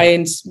 So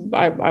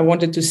I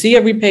wanted to see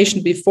every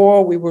patient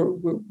before.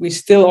 We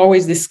still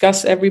always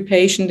discuss every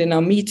patient in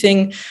our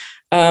meeting,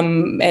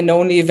 and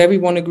only if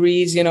everyone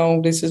agrees,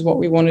 this is what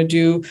we want to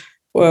do,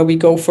 we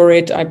go for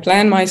it. I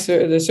plan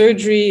the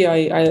surgery.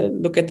 I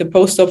look at the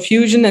post-op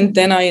fusion, and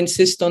then I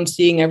insist on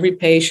seeing every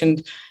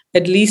patient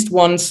at least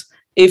once,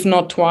 if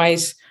not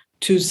twice,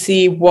 to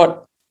see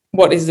what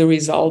is the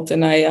result.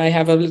 And I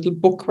have a little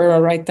book where I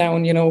write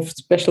down,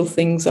 special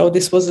things. Oh,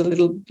 this was a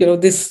little,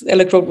 this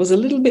electrode was a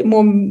little bit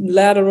more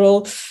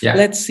lateral. Yeah.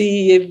 Let's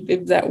see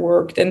if that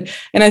worked. And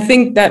I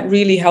think that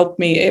really helped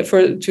me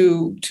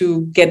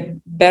to get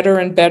better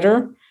and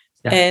better.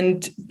 Yeah.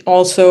 And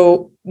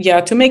also,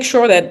 to make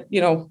sure that,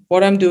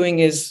 what I'm doing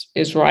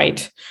is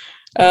right.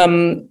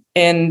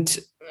 And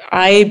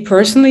I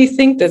personally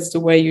think that's the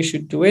way you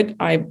should do it.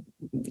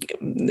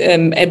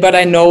 But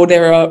I know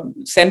there are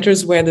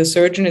centers where the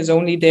surgeon is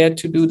only there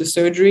to do the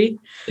surgery.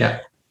 Yeah,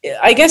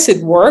 I guess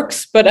it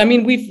works, but I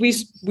mean,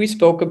 we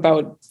spoke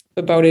about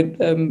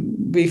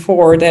it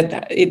before,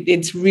 that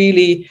it's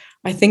really,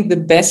 I think the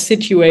best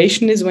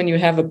situation is when you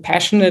have a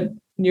passionate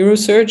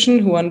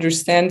neurosurgeon who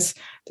understands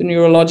the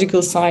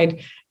neurological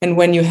side, and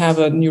when you have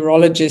a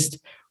neurologist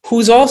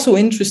who's also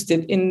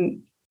interested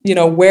in,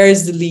 where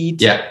is the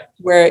lead,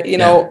 where,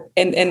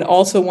 and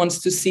also wants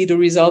to see the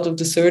result of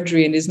the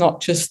surgery and is not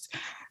just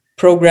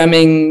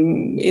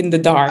programming in the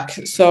dark.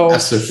 So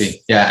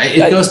absolutely. Yeah,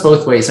 it goes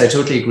both ways. I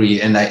totally agree.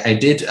 And I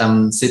did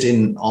sit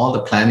in all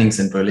the plannings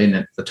in Berlin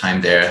at the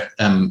time there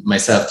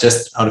myself,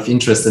 just out of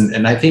interest.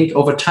 And I think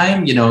over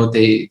time,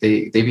 they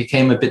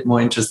became a bit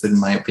more interested in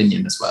my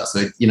opinion as well. So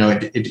it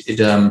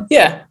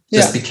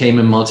just became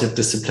a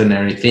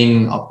multidisciplinary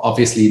thing.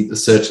 Obviously, the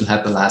surgeon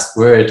had the last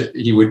word.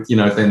 He would,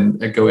 then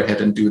go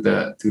ahead and do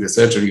the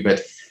surgery.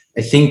 But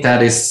I think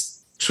that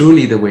is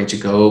truly the way to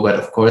go. But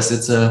of course,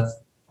 it's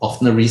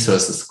often a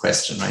resources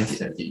question, right?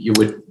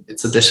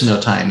 It's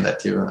additional time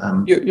that you.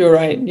 You're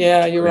right.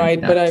 Yeah, you're right.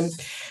 Yeah. But I'm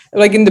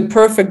like, in the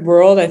perfect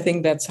world, I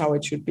think that's how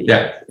it should be.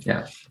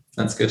 Yeah.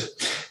 That's good.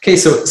 Okay,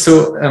 so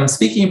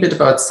speaking a bit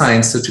about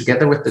science, so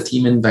together with the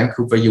team in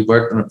Vancouver, you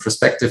worked on a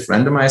prospective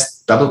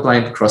randomized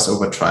double-blind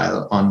crossover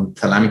trial on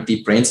thalamic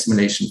deep brain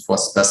stimulation for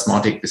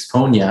spasmodic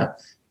dysphonia.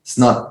 It's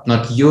not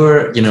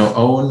your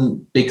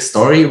own big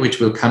story, which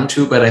we'll come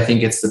to, but I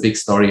think it's the big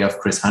story of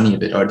Chris Honey a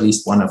bit, or at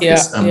least one of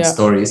his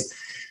stories.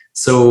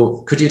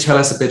 So could you tell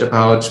us a bit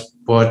about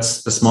what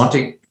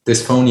spasmodic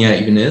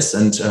dysphonia even is,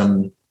 and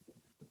a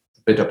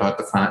bit about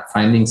the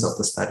findings of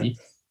the study?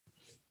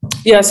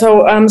 Yeah,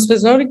 so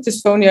spasmodic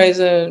dysphonia is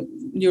a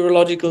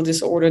neurological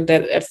disorder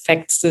that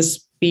affects the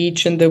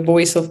speech and the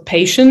voice of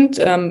patient.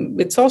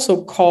 It's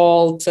also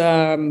called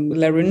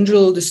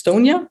laryngeal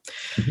dystonia,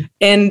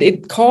 and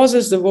it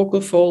causes the vocal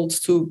folds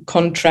to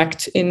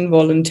contract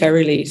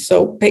involuntarily.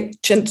 So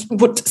patients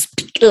would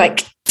speak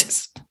like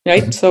this,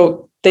 right?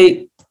 So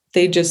the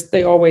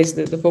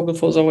vocal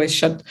folds always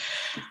shut,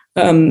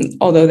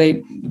 although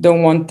they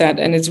don't want that,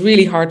 and it's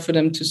really hard for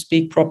them to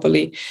speak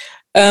properly.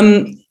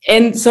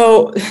 And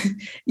so,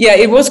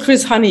 it was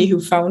Chris Honey who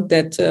found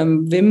that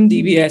VIM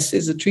DBS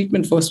is a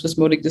treatment for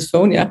spasmodic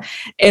dysphonia.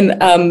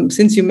 And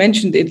since you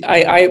mentioned it,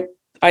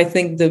 I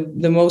think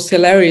the most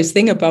hilarious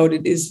thing about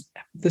it is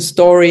the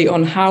story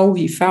on how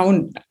he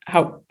found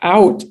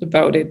out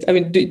about it. I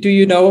mean, do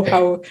you know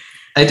how?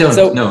 I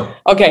don't know.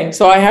 Okay,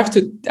 so I have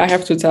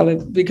to tell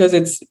it, because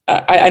it's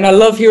I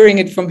love hearing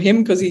it from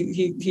him, because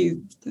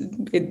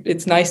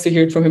it's nice to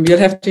hear it from him. You'll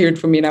have to hear it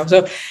from me now.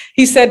 So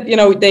he said,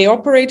 they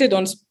operated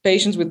on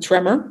patients with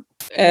tremor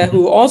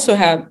who also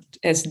had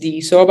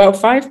SD. So about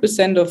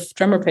 5% of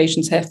tremor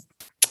patients have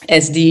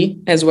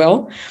SD as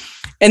well.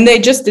 And they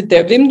just did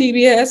their VIM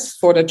DBS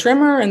for the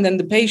tremor, and then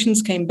the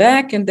patients came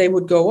back and they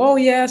would go, oh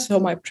yeah, so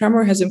my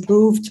tremor has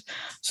improved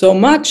so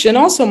much, and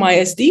also my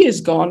SD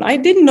is gone. I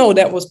didn't know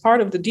that was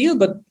part of the deal,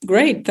 but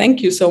great,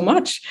 thank you so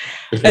much.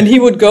 And he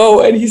would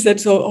go and he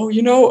said, so, oh,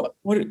 you know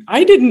what,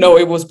 I didn't know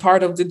it was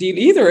part of the deal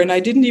either, and I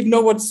didn't even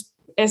know what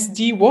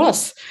SD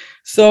was.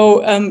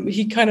 So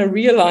he kind of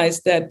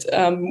realized that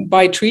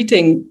by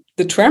treating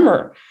the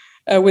tremor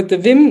with the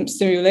VIM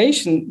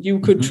stimulation, you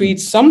could treat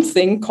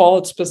something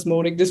called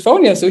spasmodic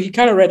dysphonia. So he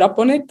kind of read up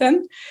on it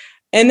then.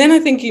 And then I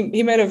think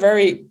he made a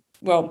very,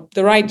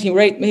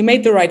 he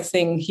made the right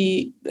thing.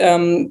 He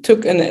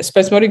took a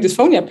spasmodic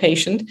dysphonia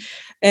patient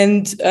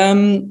and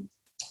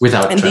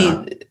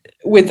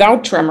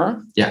without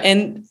tremor. Yeah.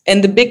 And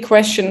the big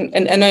question,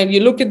 and you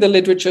look at the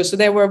literature, so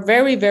there were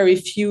very, very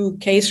few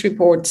case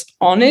reports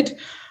on it,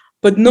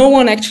 but no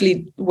one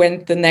actually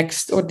went did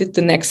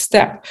the next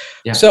step.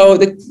 Yeah. So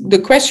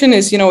the question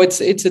is,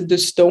 it's a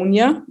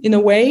dystonia in a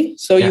way.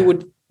 So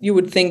you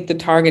would think the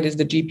target is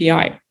the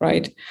GPI,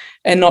 right?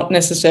 And not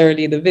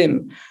necessarily the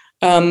VIM.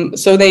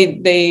 So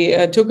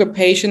they took a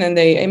patient and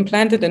they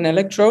implanted an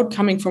electrode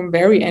coming from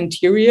very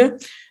anterior,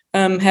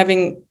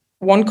 having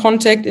one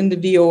contact in the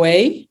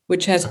VOA,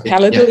 which has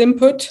palatal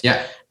input.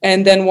 Yeah.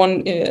 And then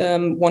one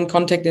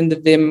contact in the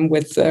VIM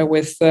with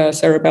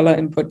cerebellar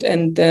input,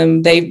 and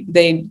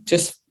they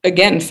just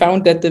again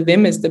found that the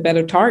VIM is the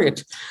better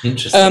target.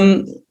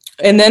 Interesting.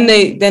 And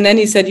then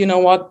he said, you know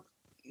what,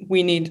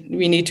 we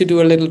need to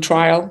do a little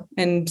trial,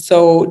 and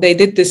so they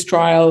did this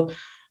trial,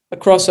 a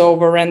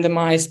crossover,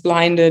 randomized,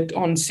 blinded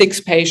on 6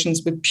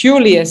 patients with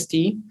purely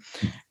SD,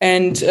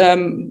 and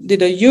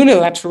did a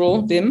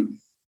unilateral VIM.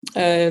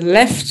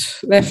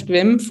 Left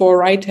VIM for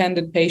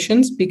right-handed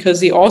patients, because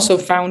he also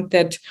found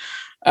that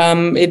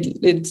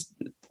it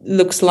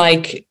looks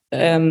like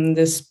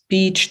the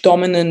speech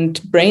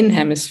dominant brain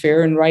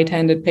hemisphere in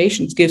right-handed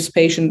patients gives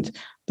patient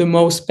the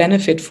most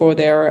benefit for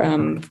their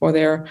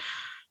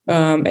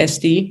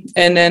SD.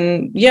 And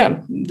then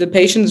the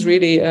patients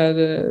really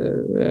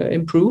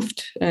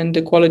improved, and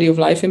the quality of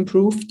life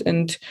improved,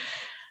 and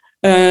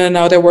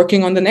now they're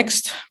working on the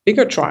next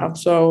bigger trial.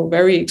 So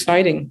very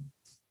exciting.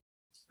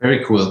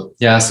 Very cool.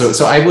 Yeah.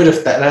 So I would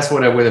have, that's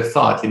what I would have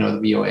thought, the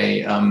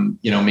VOA,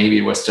 maybe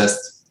it was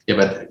just,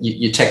 but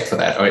you checked for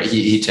that, or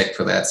he checked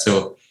for that.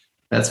 So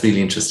that's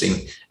really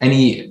interesting.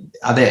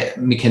 Are there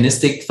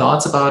mechanistic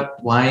thoughts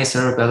about why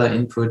cerebellar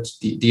input?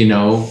 Do you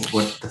know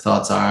what the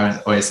thoughts are,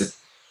 or is it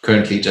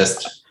currently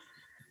just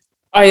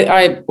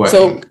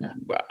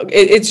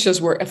it's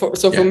just work.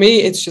 So for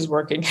me, it's just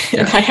working.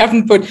 And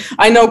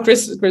I know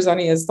Chris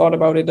Honey has thought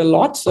about it a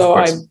lot. So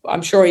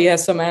I'm sure he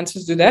has some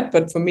answers to that.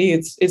 But for me,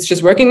 it's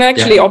just working. I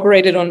actually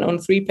operated on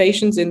 3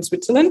 patients in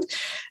Switzerland,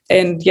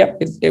 and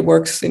it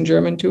works in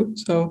German too.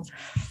 So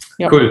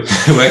cool.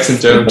 It works in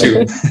German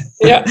too.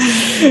 Yeah.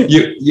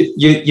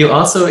 You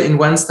also in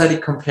one study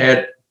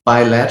compared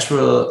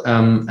bilateral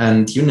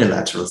and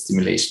unilateral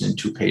stimulation in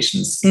 2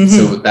 patients.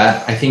 So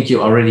that, I think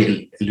you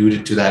already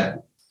alluded to that.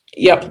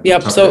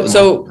 Yep.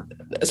 So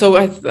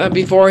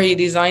before he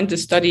designed the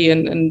study,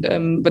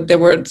 but there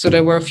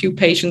were a few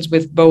patients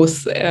with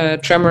both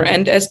tremor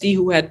and SD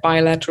who had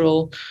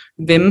bilateral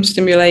VIM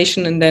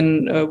stimulation, and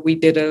then we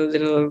did a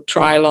little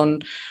trial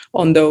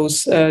on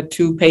those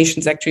 2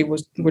 patients. Actually,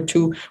 were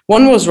 2.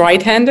 One was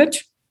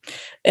right-handed,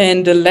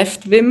 and the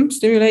left VIM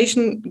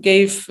stimulation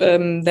gave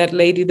that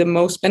lady the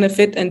most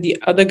benefit, and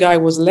the other guy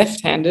was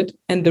left-handed,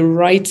 and the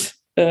right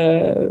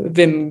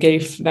VIM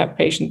gave that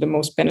patient the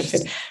most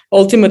benefit.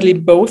 Ultimately,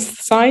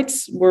 both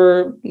sides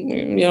were,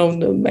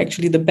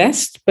 actually the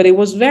best, but it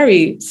was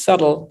very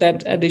subtle,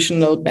 that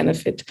additional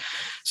benefit.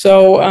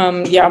 So,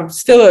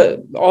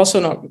 still also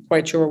not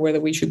quite sure whether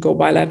we should go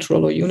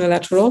bilateral or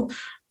unilateral.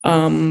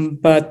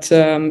 But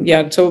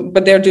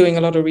they're doing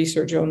a lot of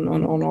research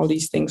on all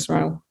these things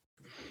now.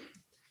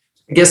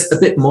 I guess a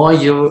bit more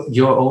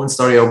your own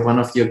story, or one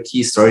of your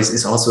key stories,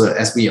 is also,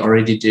 as we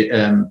already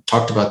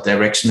talked about,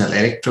 directional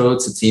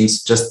electrodes. It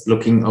seems, just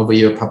looking over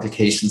your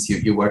publications,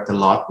 you worked a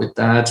lot with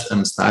that,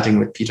 starting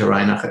with Peter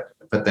Reinach,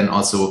 but then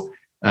also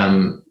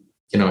in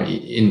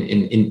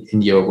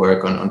your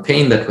work on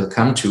pain that we'll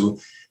come to.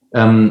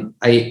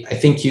 I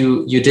think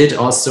you did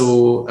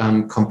also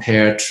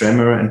compare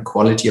tremor and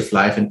quality of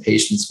life in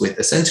patients with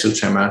essential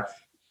tremor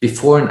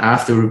before and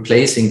after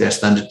replacing their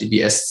standard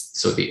DBS,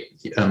 so the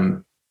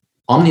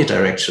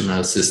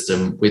omnidirectional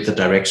system with a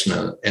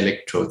directional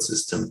electrode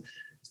system.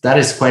 That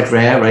is quite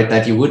rare, right?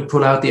 That you would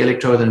pull out the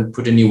electrode and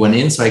put a new one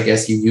in. So I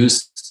guess you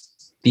used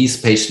these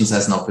patients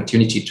as an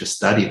opportunity to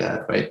study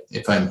that, right?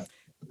 If I'm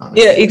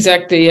honest. Yeah,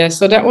 exactly. Yeah.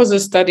 So that was a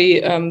study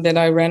that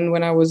I ran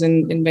when I was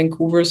in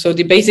Vancouver. So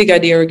the basic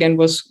idea again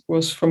was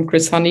from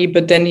Chris Honey,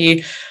 but then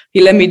he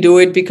let me do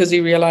it because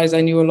he realized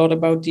I knew a lot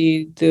about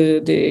the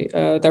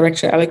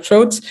directional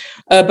electrodes.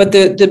 But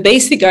the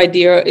basic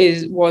idea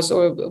was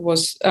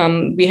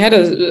we had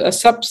a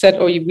subset,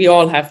 or we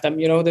all have them.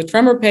 The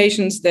tremor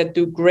patients that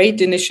do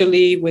great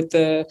initially with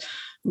the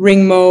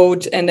ring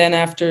mode, and then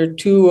after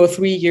 2 or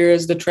 3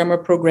 years, the tremor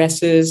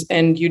progresses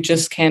and you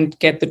just can't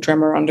get the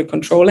tremor under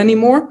control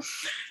anymore.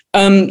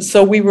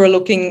 So we were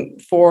looking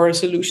for a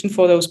solution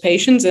for those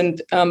patients.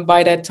 And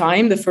by that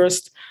time, the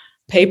first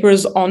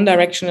papers on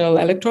directional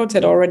electrodes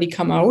had already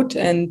come out,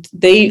 and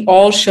they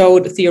all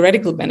showed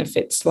theoretical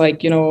benefits,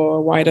 like,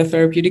 a wider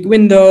therapeutic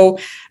window,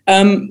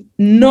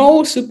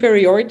 no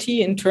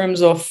superiority in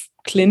terms of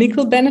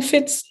clinical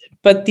benefits,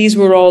 but these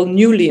were all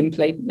newly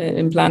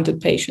implanted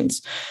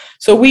patients.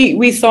 So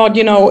we thought,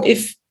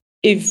 if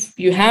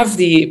you have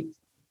the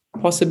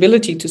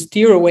possibility to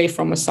steer away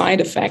from a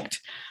side effect,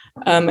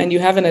 and you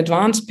have an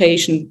advanced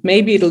patient,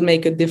 maybe it'll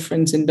make a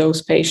difference in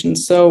those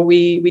patients. So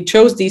we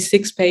chose these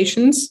 6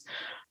 patients,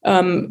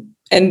 and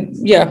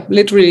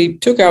literally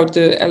took out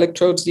the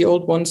electrodes, the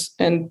old ones,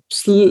 and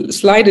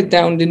slided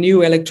down the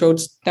new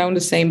electrodes down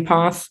the same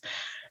path.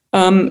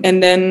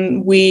 And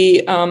then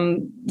we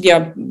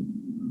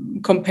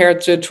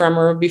compared the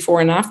tremor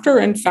before and after,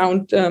 and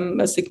found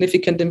a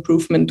significant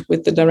improvement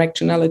with the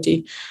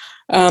directionality.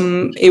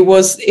 It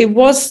was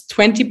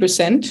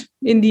 20%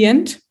 in the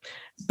end,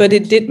 but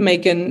it did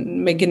make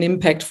an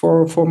impact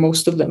for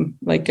most of them,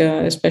 like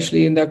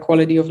especially in their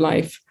quality of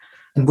life.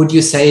 And would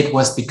you say it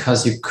was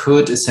because you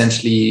could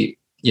essentially,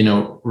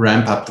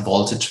 ramp up the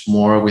voltage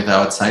more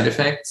without side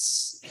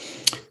effects?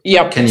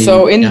 Yeah.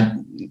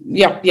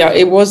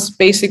 It was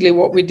basically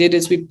what we did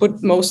is we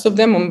put most of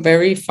them on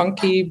very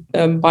funky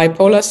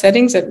bipolar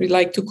settings, that we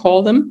like to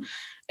call them.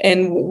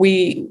 And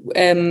we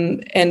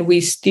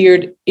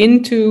steered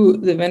into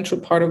the ventral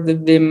part of the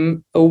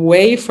VIM,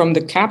 away from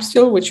the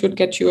capsule, which would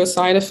get you a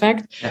side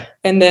effect,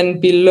 and then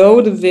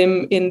below the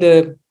VIM in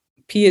the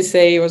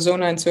PSA or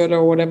zona inserter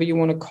or whatever you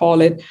want to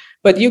call it.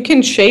 But you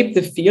can shape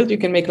the field. You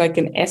can make like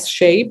an S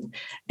shape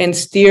and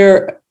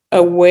steer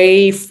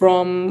away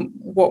from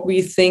what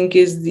we think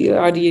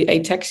are the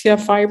ataxia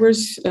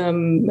fibers,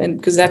 and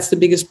because that's the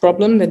biggest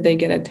problem, that they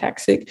get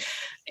ataxic.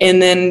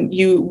 And then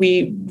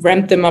we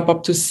ramped them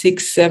up to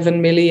 6-7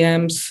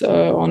 milliamps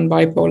on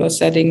bipolar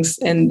settings,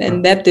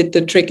 and that did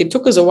the trick. It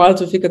took us a while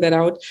to figure that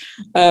out,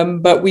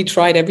 but we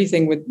tried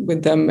everything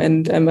with them.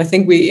 And I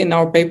think in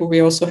our paper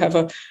we also have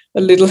a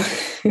little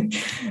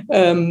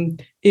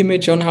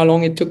image on how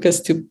long it took us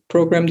to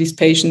program these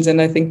patients.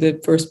 And I think the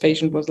first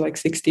patient was like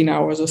 16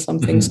 hours or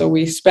something. Mm-hmm. So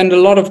we spend a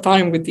lot of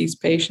time with these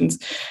patients.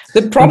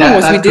 The problem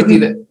was we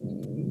didn't.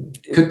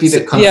 Could be the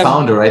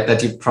confounder, right?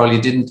 That you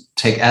probably didn't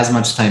take as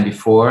much time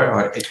before,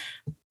 or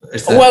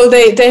well,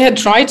 they had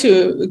tried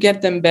to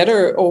get them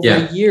better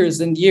over years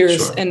and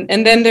years, sure.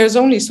 and then there's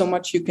only so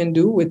much you can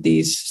do with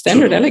these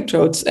standard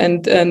electrodes,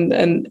 and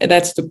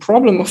that's the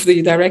problem of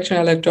the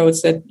directional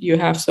electrodes, that you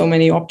have so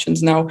many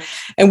options now.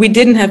 And we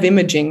didn't have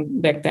imaging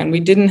back then.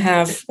 We didn't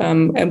have,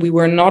 and we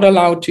were not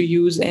allowed to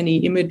use any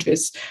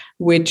images,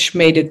 which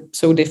made it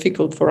so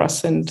difficult for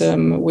us, and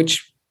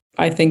which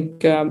I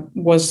think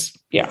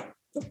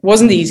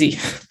wasn't easy.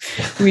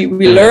 we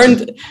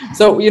learned.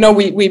 So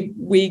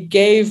we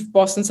gave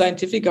Boston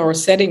Scientific our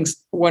settings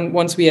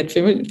once we had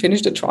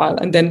finished the trial,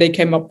 and then they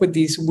came up with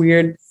these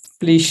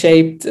weirdly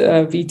shaped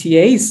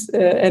VTAs,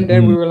 and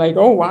then we were like,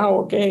 oh wow,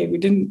 okay, we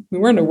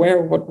weren't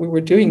aware of what we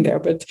were doing there,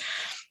 but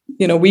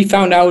we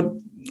found out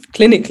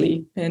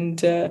clinically.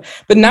 And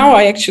but now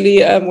I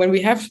actually when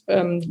we have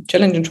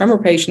challenge and tremor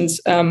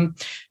patients,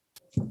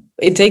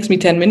 it takes me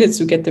 10 minutes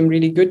to get them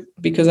really good,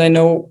 because I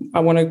know I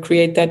want to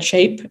create that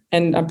shape,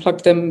 and I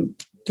plug them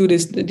to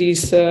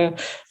these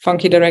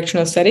funky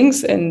directional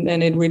settings, and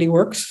it really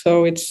works.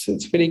 So it's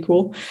really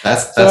cool.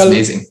 That's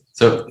amazing.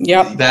 So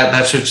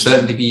that should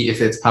certainly be, if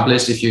it's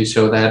published, if you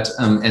show that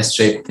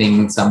S-shaped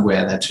thing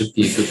somewhere, that should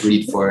be a good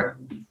read for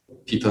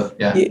people.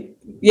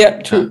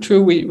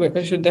 True.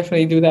 We should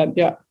definitely do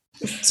that.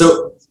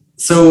 So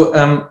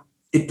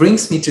it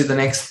brings me to the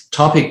next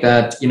topic,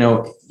 that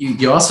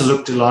you also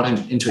looked a lot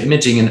into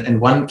imaging,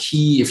 and one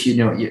key, if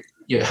you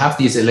have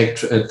these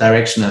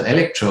directional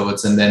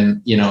electrodes, and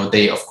then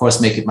they of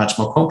course make it much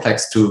more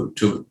complex to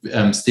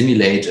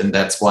stimulate, and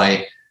that's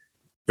why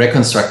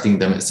reconstructing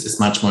them is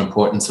much more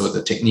important. So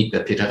the technique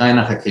that Peter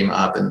Reinacher came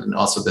up, and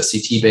also the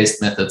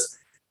CT-based methods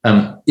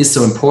is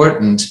so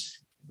important.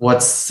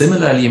 What's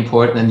similarly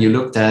important, and you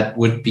looked at,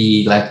 would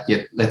be like,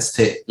 let's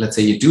say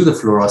you do the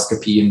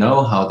fluoroscopy, you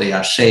know how they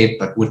are shaped,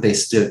 but would they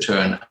still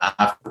turn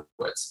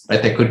afterwards,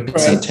 right? There could be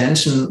some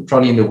tension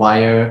probably in the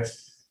wire,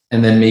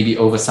 and then maybe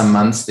over some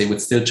months they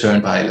would still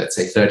turn by, let's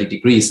say, 30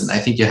 degrees. And I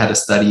think you had a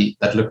study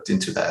that looked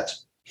into that.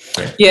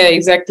 Right? Yeah,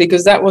 exactly,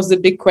 because that was the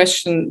big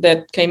question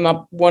that came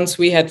up once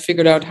we had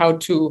figured out how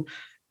to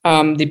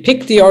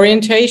depict the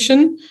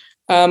orientation.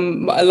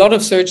 A lot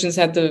of surgeons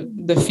had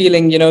the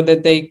feeling,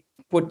 that they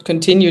would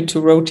continue to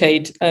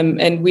rotate.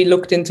 And we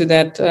looked into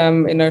that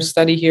in our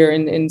study here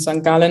in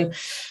St. Gallen,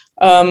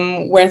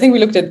 where I think we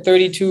looked at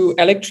 32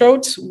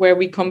 electrodes, where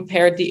we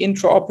compared the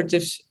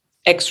intraoperative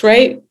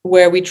X-ray,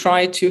 where we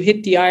tried to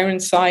hit the iron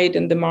side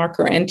and the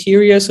marker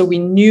anterior. So we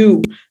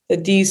knew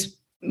that these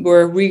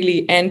were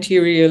really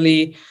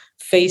anteriorly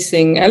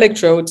facing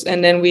electrodes.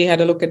 And then we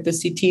had a look at the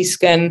CT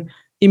scan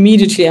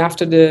immediately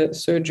after the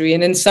surgery.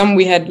 And in some,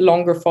 we had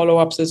longer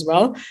follow-ups as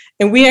well.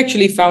 And we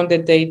actually found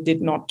that they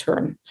did not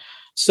turn.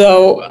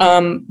 So,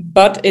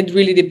 but it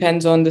really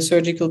depends on the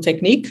surgical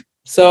technique.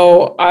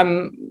 So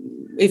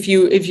if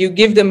you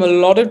give them a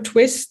lot of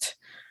twist,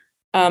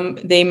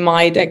 they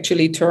might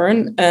actually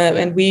turn.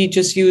 And we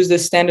just use the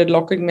standard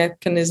locking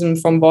mechanism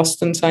from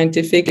Boston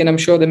Scientific, and I'm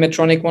sure the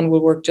Medtronic one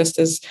will work just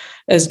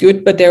as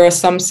good. But there are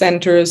some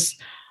centers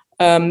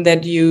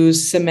that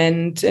use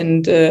cement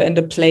and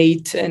a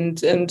plate,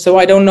 and so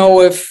I don't know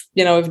if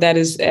that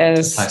is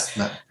as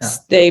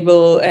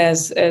stable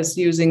as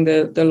using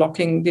the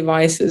locking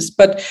devices.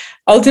 But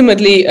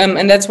ultimately,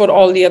 and that's what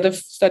all the other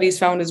studies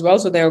found as well.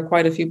 So there are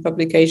quite a few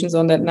publications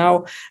on that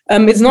now.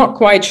 It's not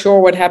quite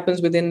sure what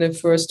happens within the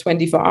first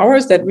 24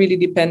 hours. That really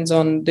depends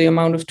on the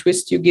amount of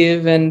twist you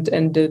give and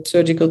the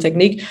surgical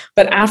technique.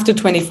 But after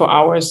 24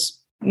 hours,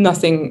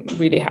 nothing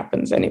really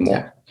happens anymore.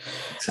 Yeah.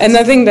 And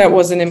I think that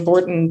was an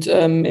important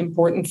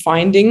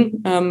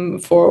finding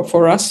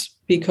for us,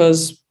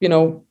 because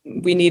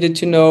we needed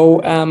to know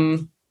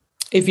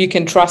if you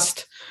can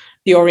trust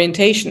the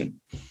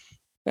orientation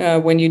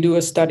when you do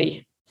a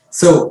study.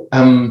 So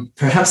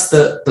perhaps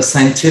the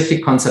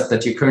scientific concept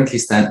that you currently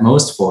stand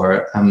most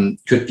for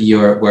could be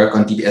your work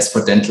on DBS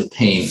for dental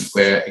pain,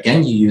 where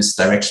again you use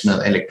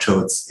directional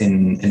electrodes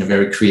in a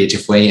very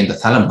creative way in the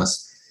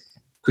thalamus.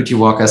 Could you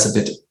walk us a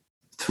bit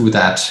through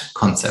that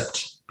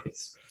concept,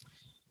 please?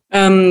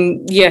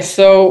 Yes.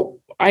 So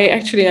I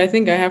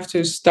think I have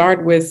to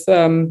start with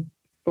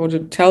or to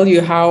tell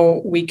you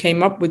how we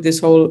came up with this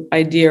whole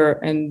idea,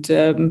 and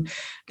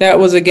that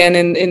was again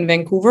in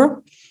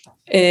Vancouver.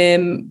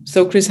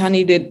 So Chris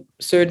Honey did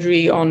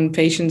surgery on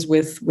patients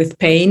with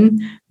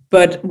pain,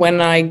 but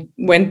when I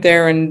went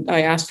there and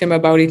I asked him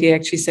about it, he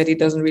actually said he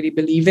doesn't really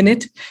believe in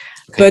it.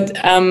 Okay. But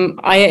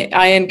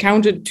I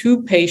encountered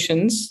 2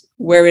 patients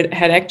where it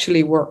had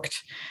actually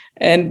worked.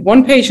 And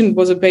one patient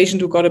was a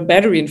patient who got a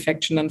battery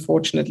infection,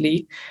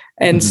 unfortunately.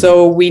 And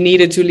so we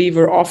needed to leave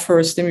her off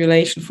her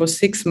stimulation for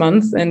 6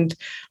 months. And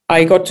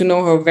I got to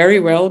know her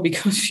very well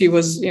because she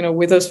was,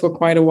 with us for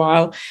quite a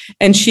while.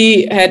 And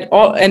she had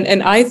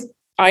and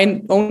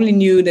I only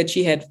knew that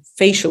she had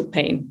facial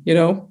pain,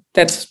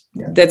 that's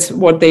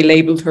what they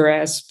labeled her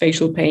as,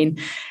 facial pain.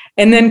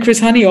 And then Chris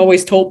Honey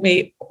always told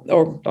me,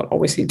 or not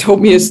always, he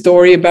told me a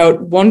story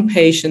about one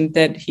patient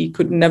that he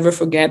could never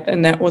forget.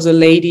 And that was a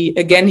lady.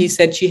 Again, he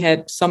said she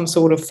had some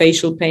sort of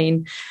facial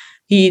pain.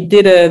 He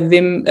did a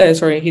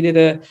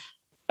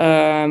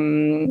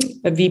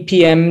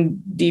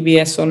VPM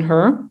DBS on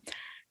her,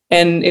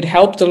 and it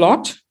helped a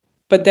lot.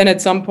 But then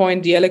at some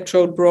point the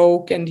electrode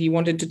broke and he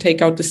wanted to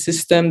take out the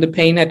system. The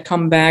pain had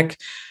come back,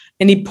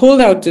 and he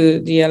pulled out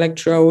the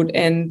electrode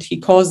and he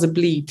caused a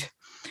bleed.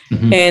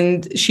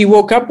 And she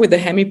woke up with a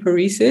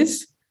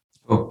hemiparesis.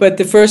 Oh. But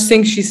the first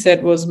thing she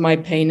said was, "My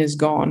pain is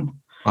gone."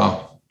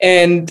 Wow.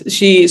 And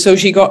she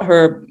got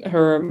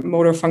her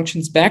motor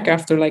functions back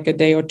after like a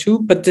day or 2,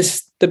 but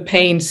the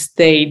pain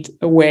stayed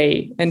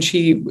away. And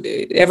she,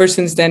 ever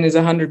since then, is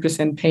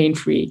 100%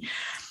 pain-free.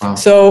 Wow.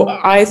 So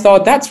I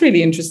thought that's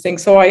really interesting.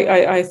 So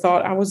I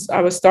thought I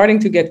was starting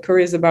to get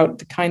curious about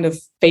the kind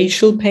of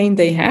facial pain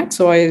they had.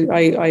 So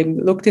I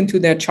looked into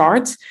their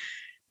charts.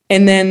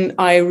 And then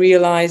I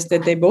realized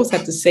that they both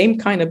had the same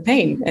kind of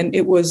pain, and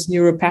it was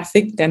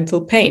neuropathic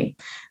dental pain.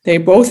 They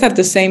both had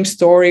the same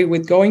story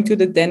with going to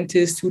the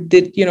dentist who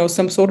did,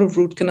 some sort of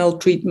root canal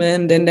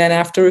treatment. And then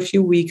after a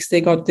few weeks,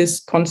 they got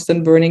this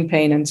constant burning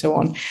pain and so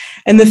on.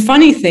 And the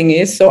funny thing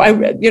is, so I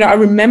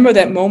remember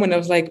that moment. I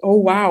was like, oh,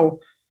 wow,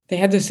 they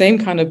had the same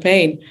kind of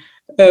pain.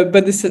 But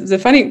the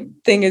funny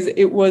thing is,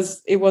 it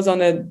was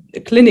on a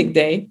clinic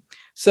day.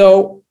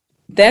 So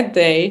that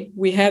day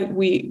we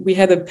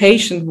had a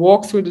patient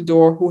walk through the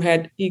door who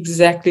had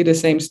exactly the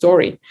same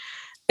story.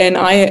 And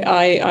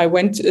I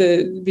went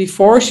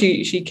before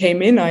she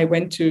came in, I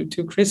went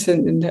to Chris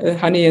and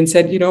Honey and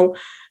said,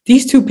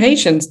 these 2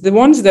 patients, the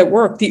ones that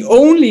worked, the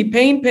only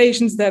pain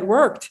patients that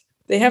worked,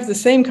 they have the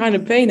same kind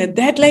of pain. And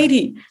that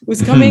lady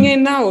who's coming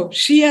in now,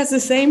 she has the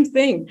same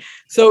thing.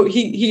 So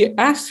he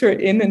asked her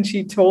in, and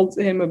she told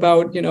him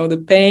about,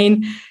 the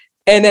pain.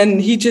 And then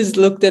he just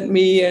looked at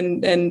me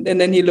and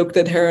then he looked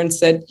at her and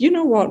said, "You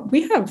know what?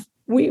 We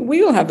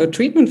will have a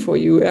treatment for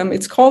you.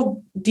 It's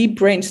called deep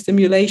brain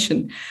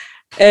stimulation."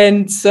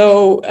 And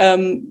so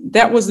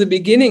that was the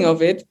beginning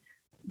of it.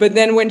 But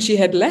then when she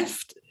had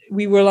left,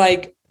 we were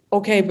like,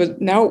 okay, but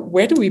now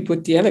where do we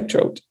put the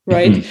electrode,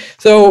 right?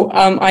 So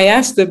I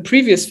asked the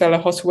previous fellow,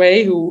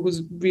 Josue,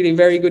 who's really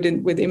very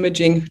good with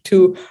imaging,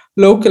 to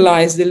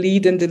localize the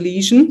lead and the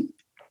lesion.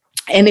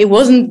 And it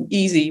wasn't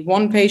easy.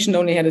 One patient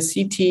only had a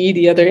CT.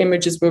 The other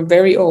images were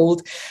very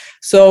old.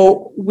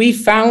 So we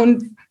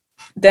found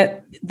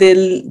that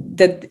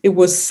it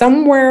was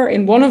somewhere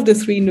in one of the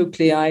 3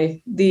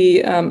 nuclei,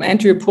 the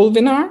anterior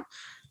pulvinar,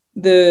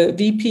 the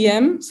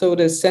VPM, so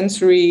the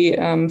sensory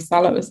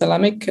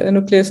thalamic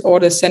nucleus, or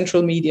the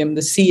central medium,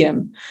 the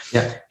CM.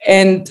 Yeah.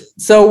 And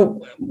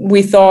so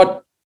we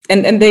thought,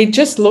 and they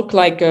just look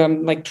like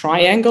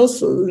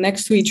triangles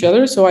next to each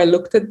other. So I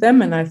looked at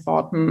them and I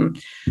thought,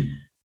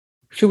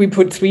 should we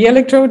put 3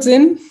 electrodes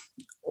in?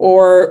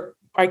 Or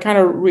I kind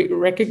of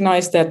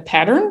recognized that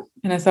pattern.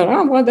 And I thought,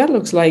 oh, well, that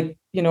looks like,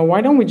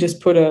 why don't we just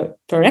put a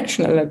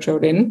directional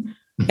electrode in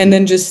and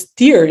then just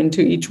steer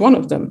into each one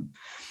of them?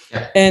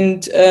 Yeah.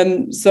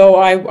 And so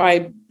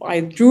I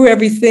drew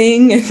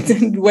everything and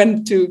then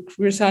went to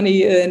Chris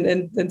Honey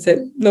and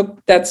said,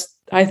 look,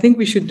 I think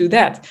we should do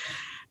that.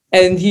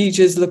 And he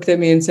just looked at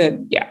me and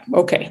said, yeah,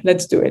 okay,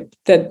 let's do it.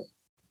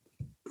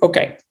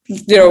 Okay.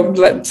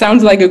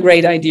 Sounds like a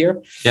great idea.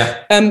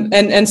 Yeah.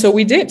 And so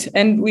we did.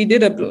 And we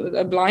did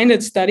a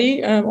blinded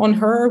study on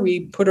her.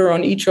 We put her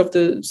on each of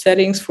the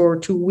settings for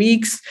 2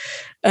 weeks.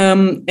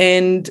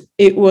 And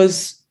it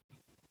was,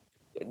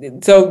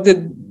 so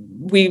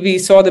we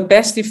saw the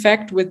best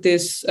effect with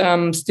this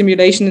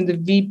stimulation in the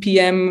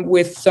VPM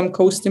with some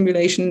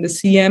co-stimulation in the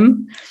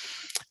CM.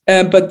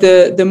 But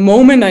the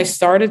moment I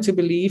started to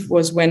believe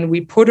was when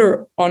we put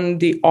her on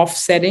the off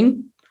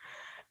setting.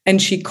 And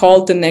she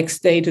called the next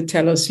day to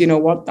tell us,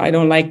 what, I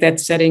don't like that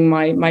setting.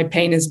 My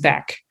pain is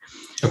back.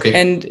 Okay.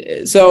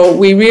 And so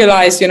we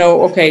realized,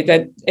 okay,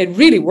 that it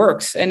really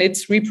works and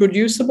it's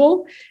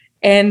reproducible.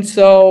 And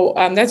so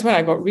that's when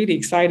I got really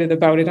excited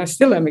about it. I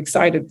still am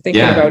excited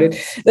thinking about it.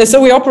 So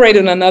we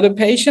operated on another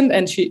patient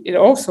and it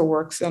also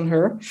works on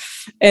her.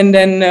 And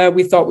then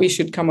we thought we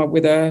should come up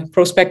with a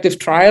prospective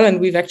trial. And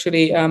we've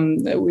actually,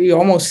 we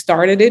almost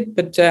started it.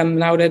 But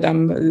now that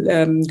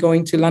I'm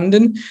going to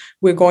London,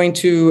 we're going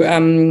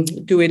to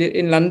do it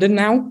in London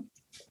now.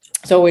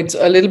 So it's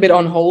a little bit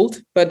on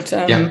hold, but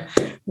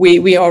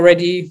we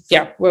already,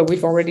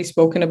 we've already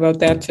spoken about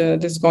that.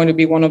 This is going to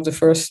be one of the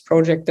first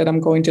projects that I'm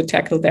going to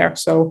tackle there.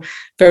 So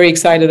very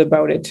excited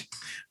about it.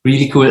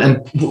 Really cool.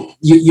 And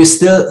you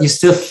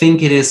still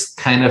think it is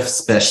kind of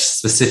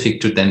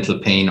specific to dental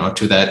pain or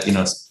to that,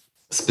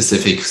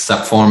 specific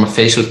subform of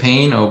facial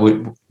pain,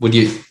 or would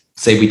you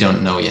say we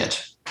don't know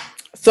yet?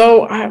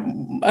 So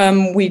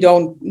we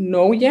don't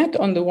know yet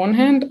on the one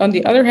hand. On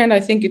the other hand,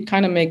 I think it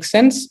kind of makes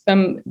sense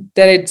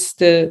that it's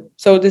the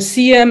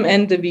CM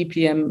and the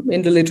VPM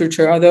in the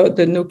literature are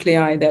the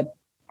nuclei that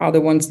are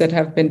the ones that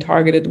have been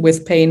targeted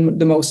with pain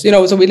the most.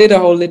 So we did a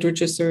whole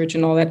literature search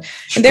and all that.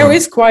 Sure. And there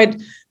is quite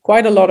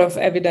a lot of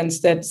evidence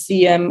that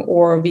CM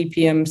or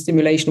VPM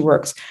stimulation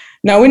works.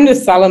 Now in the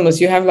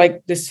thalamus, you have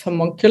like this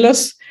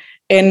homunculus,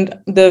 and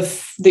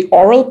the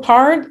oral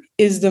part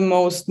is the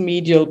most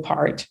medial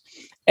part.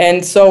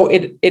 And so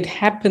it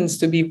happens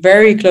to be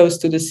very close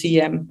to the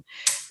CM.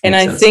 And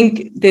I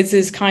think this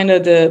is kind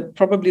of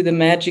probably the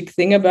magic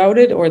thing about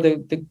it, or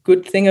the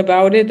good thing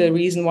about it, the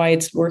reason why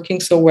it's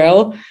working so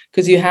well,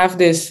 because you have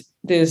this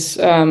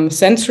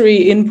sensory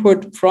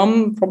input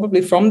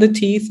probably from the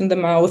teeth and the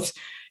mouth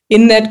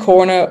in that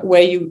corner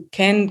where you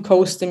can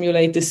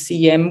co-stimulate the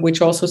CM,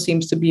 which also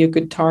seems to be a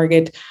good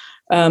target.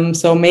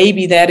 So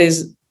maybe that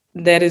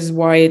is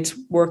why it's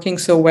working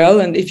so well.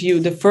 And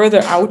the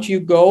further out you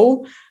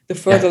go, the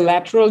further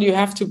lateral you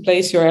have to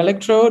place your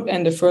electrode,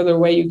 and the further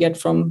away you get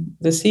from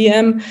the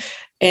CM,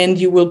 and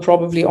you will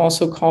probably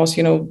also cause,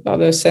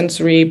 other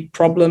sensory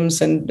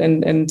problems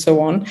and so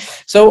on.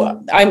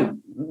 So I've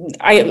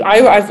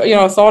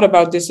thought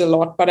about this a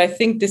lot, but I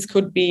think this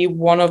could be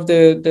one of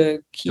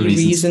the key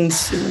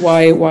reasons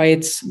why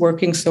it's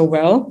working so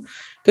well.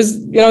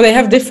 Because they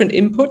have different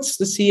inputs.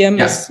 The CM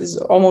is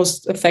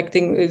almost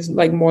is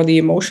like more the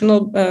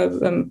emotional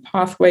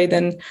pathway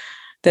than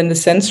the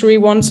sensory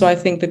one. So I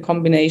think the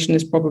combination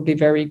is probably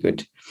very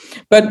good.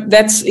 But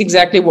that's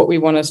exactly what we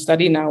want to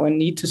study now and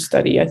need to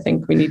study. I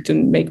think we need to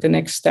make the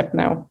next step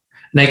now.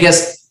 And I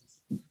guess,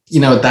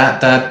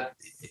 that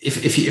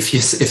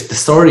if the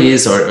story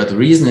is, or the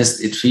reason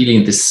is, it's really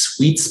in this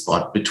sweet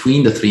spot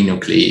between the 3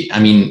 nuclei. I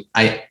mean,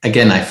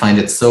 I find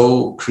it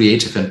so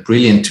creative and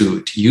brilliant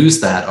to use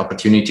that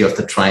opportunity of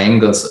the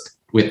triangles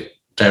with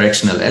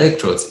directional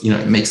electrodes.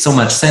 It makes so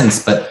much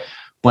sense. But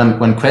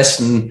one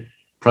question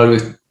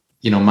probably,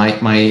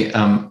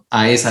 my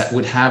eyes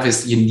would have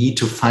is, you need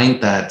to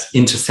find that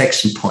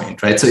intersection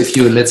point, right? So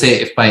let's say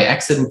if by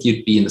accident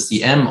you'd be in the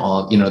CM,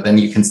 or, then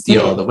you can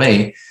steer all the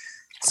way.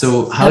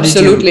 So how did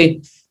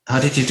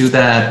you do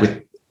that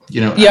with,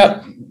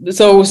 Yeah.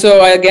 So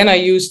again, I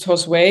used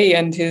Josue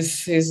and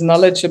his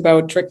knowledge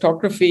about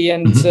tractography.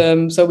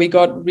 And so we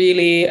got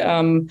really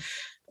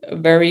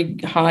very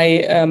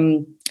high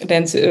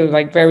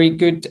like very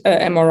good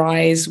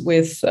MRIs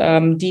with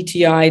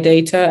DTI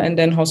data. And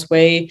then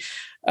Josue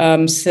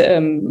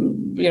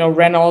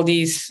ran all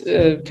these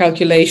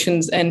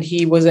calculations, and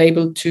he was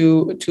able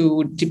to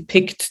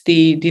depict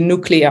the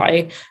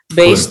nuclei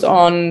based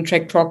on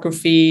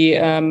tractography.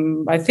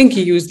 I think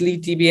he used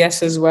lead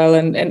DBS as well,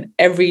 and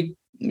every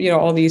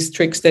all these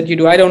tricks that you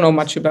do. I don't know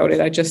much about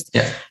it. I just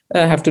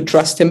have to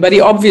trust him, but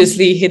he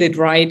obviously hit it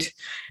right.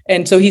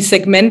 And so he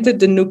segmented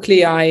the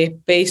nuclei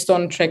based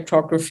on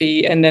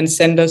tractography and then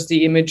sent us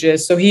the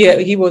images. So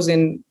he was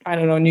in,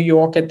 New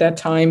York at that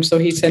time. So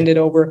he sent it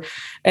over,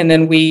 and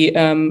then we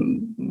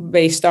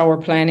based our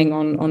planning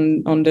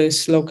on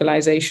this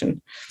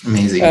localization.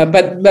 Amazing.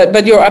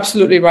 But you're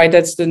absolutely right.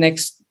 That's the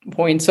next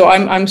point. So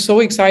I'm so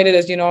excited,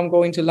 as you know, I'm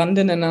going to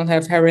London and I'll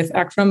have Harith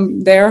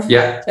Akram there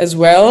as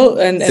well.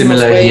 And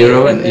similar Josue,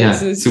 hero.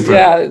 and Super.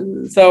 Yeah.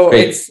 So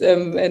great. It's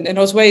and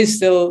Josue is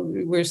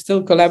we're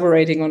still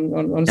collaborating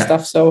on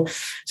stuff. So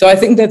I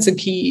think that's a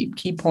key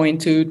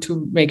point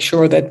to make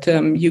sure that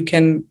you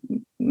can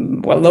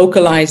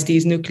localize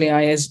these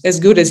nuclei as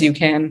good as you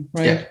can.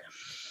 Right. Yeah,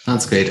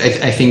 that's great.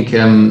 I think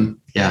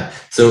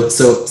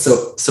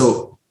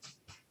So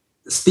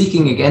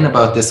speaking again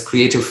about this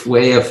creative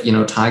way of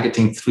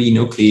targeting 3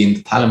 nuclei in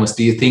the thalamus,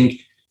 do you think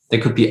there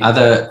could be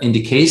other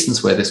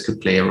indications where this could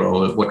play a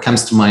role? What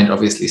comes to mind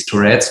obviously is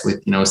Tourette's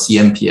with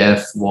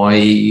CMPF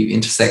VOI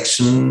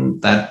intersection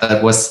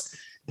that was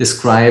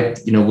described.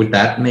 Would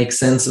that make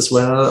sense as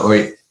well, or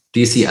do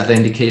you see other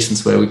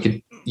indications where we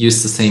could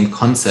use the same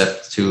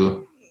concept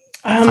to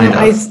find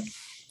out?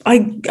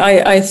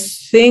 I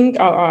think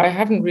I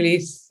haven't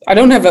really. I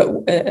don't have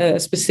a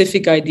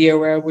specific idea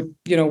where I would,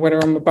 whether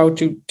I'm about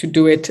to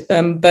do it.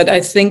 But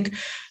I think,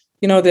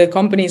 the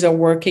companies are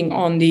working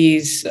on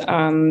these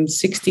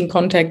 16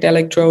 contact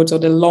electrodes, or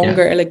the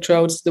longer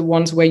electrodes, the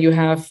ones where you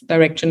have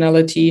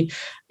directionality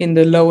in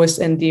the lowest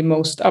and the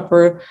most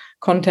upper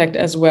contact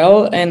as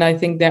well. And I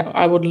think that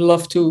I would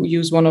love to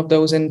use one of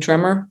those in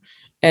tremor.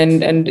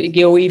 And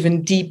go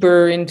even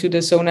deeper into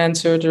the zona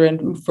inserter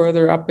and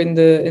further up in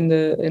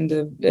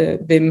the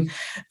VIM.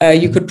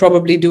 You could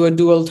probably do a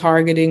dual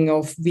targeting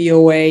of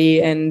VOA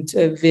and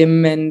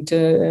VIM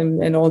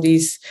and all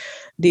these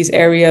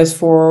areas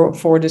for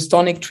the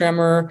stonic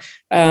tremor.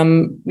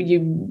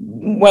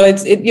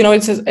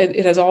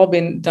 It has all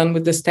been done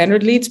with the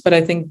standard leads, but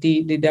I think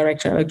the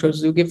directional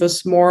electrodes do give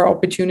us more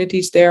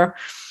opportunities there.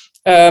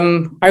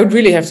 I would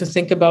really have to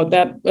think about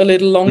that a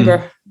little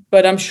longer.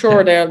 But I'm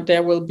sure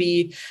there will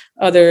be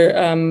other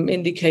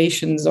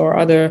indications or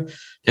other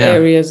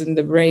areas in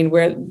the brain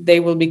where they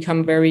will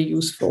become very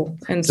useful.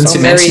 And since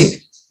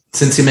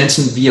you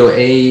mentioned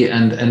VOA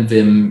and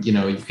VIM,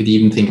 you could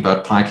even think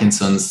about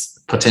Parkinson's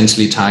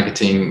potentially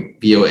targeting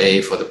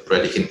VOA for the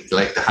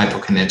like the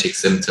hypokinetic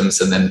symptoms,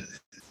 and then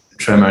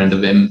tremor in the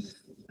VIM,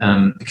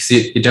 because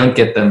you don't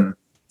get them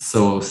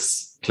so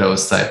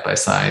close side by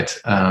side.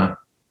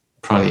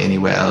 Probably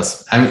anywhere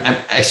else.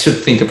 I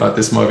should think about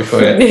this more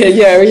before I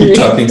keep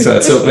talking.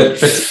 But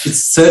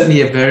it's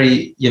certainly a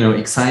very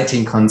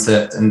exciting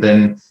concept. And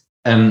then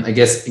I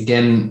guess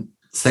again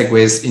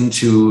segues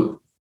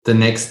into the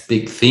next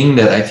big thing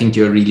that I think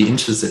you're really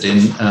interested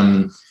in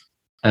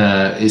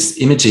is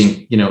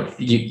imaging.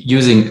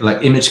 Using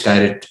like image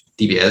guided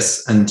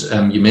DBS.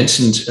 And you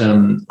mentioned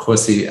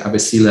José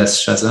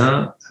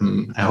Abecillas-Chazin.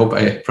 I hope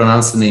I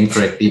pronounced the name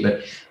correctly,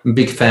 but I'm a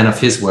big fan of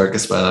his work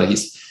as well.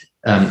 He's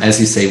as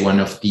you say, one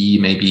of the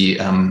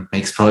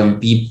makes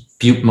probably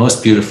the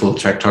most beautiful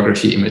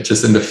tractography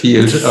images in the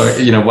field, or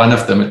one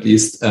of them at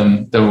least.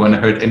 Don't want to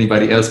hurt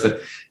anybody else,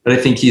 but I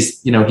think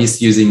he's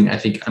using, I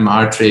think,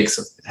 MR-Trix.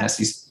 It has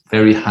these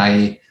very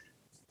high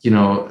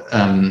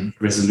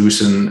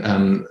resolution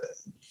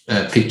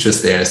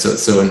pictures there.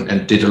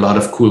 And did a lot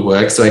of cool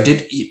work. So I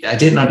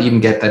did not even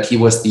get that he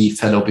was the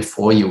fellow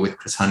before you with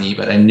Chris Honey,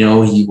 but I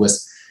know he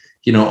was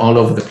all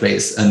over the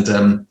place, and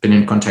been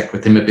in contact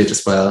with him a bit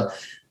as well.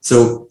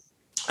 So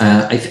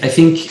I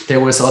think there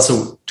was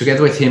also,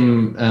 together with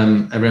him,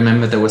 I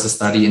remember there was a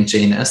study in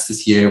JNS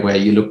this year where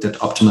you looked at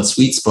optimal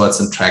sweet spots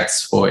and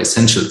tracks for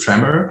essential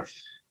tremor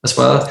as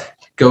well,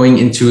 going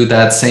into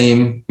that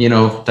same,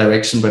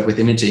 direction, but with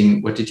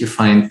imaging. What did you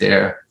find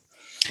there?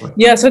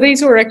 Yeah, so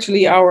these were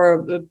actually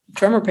our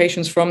tremor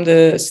patients from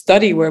the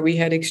study where we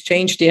had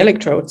exchanged the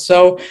electrodes.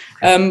 So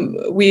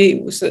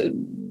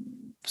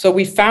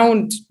we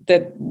found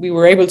that we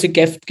were able to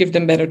give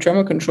them better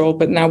tremor control,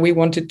 but now we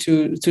wanted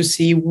to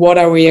see what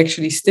are we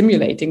actually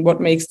stimulating, what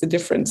makes the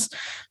difference.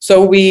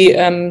 So we,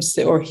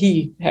 or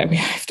he, I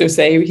have to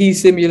say, he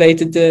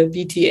simulated the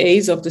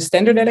VTAs of the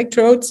standard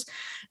electrodes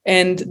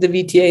and the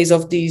VTAs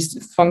of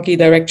these funky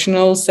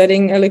directional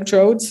setting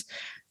electrodes.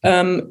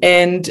 Then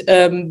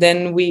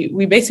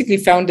we basically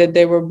found that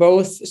they were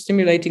both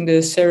stimulating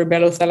the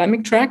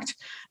cerebellothalamic tract,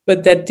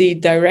 but that the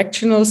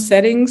directional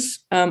settings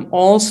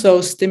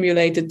also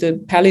stimulated the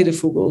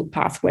pallidofugal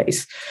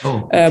pathways,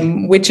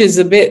 which is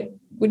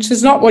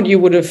not what you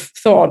would have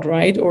thought,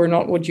 right? Or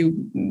not what you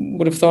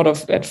would have thought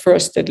of at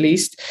first, at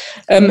least.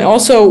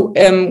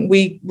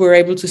 We were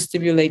able to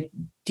stimulate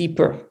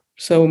deeper.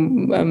 So,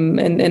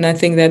 and I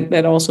think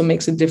that also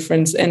makes a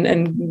difference.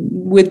 And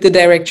with the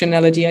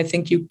directionality, I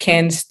think you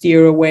can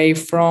steer away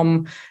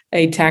from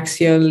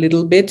ataxia a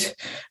little bit,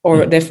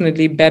 or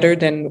definitely better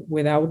than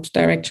without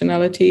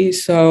directionality.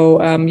 So,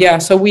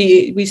 so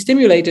we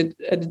stimulated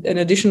an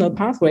additional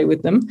pathway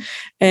with them.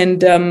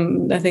 And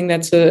I think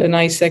that's a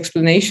nice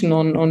explanation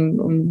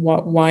on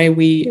why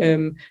we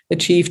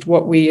achieved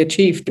what we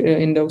achieved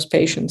in those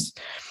patients.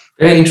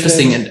 Very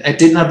interesting. And I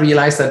did not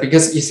realize that,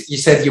 because you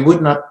said you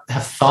would not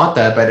have thought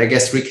that, but I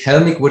guess Rick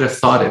Helmick would have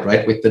thought it,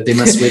 right? With the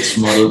dimmer switch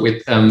model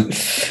with,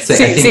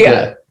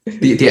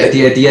 the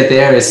idea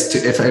there is to,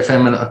 if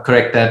I'm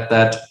correct, that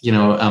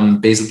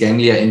basal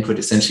ganglia input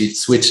essentially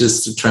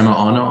switches to tremor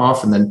on or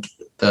off, and then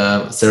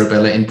the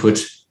cerebellar input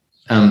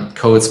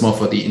codes more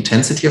for the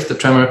intensity of the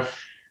tremor.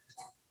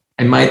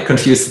 I might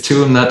confuse the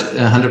two. I'm not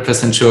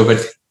 100% sure, but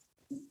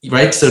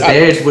right. So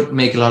there it would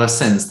make a lot of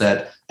sense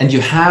that, and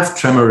you have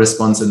tremor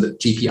response in the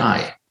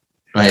GPI,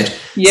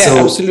 right? Yeah, so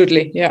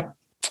absolutely. Yeah.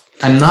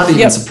 I'm not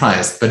even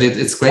surprised, but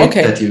it's great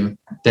that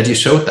you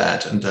showed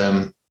that, and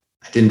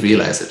I didn't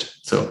realize it.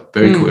 So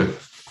very cool.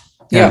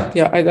 Yeah.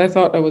 I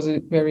thought that was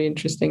very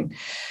interesting.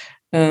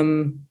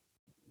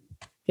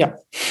 Yeah.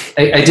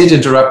 I did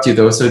interrupt you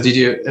though. So did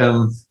you?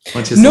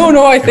 Want to say?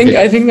 No. I think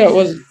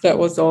that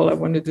was all I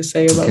wanted to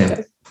say about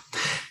that.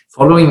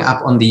 Following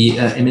up on the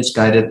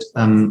image-guided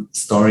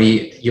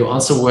story, you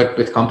also worked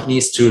with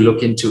companies to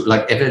look into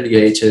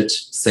evaluated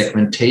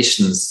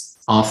segmentations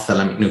of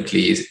thalamic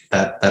nuclei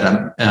that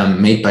are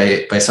made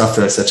by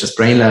software such as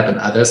BrainLab and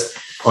others,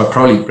 or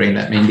probably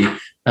BrainLab mainly.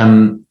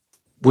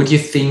 Would you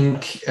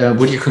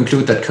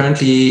conclude that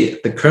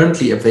the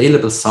currently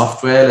available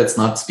software, let's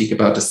not speak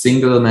about a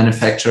single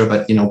manufacturer,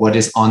 but what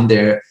is on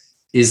there,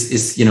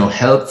 is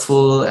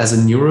helpful as a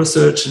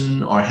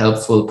neurosurgeon, or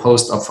helpful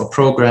post-op for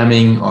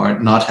programming, or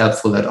not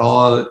helpful at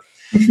all?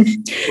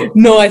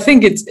 No, I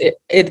think it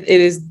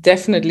is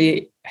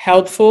definitely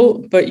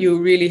helpful, but you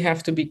really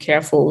have to be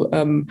careful.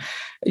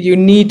 You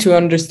need to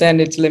understand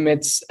its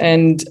limits.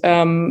 And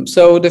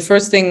so the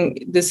first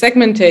thing, the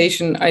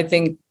segmentation, I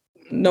think,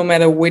 no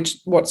matter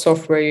what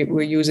software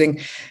we're using,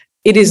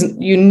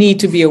 you need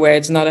to be aware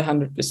it's not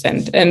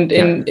 100%. And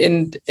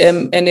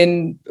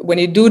when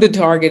you do the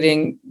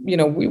targeting,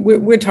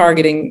 we're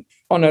targeting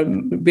on a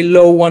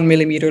below 1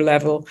 millimeter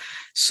level.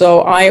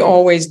 So I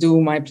always do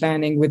my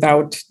planning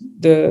without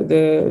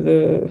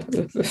the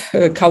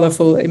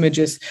colorful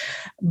images,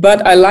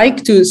 but I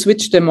like to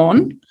switch them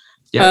on.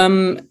 Yeah.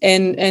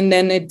 And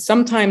then it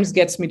sometimes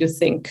gets me to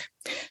think.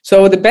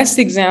 So the best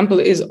example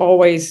is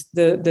always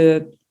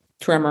the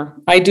tremor.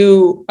 I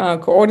do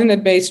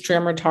coordinate-based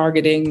tremor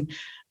targeting,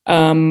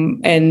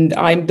 and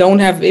I don't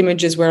have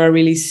images where I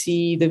really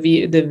see the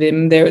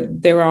VIM.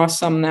 There are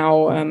some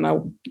now.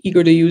 I'm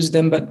eager to use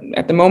them, but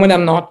at the moment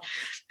I'm not.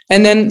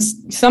 And then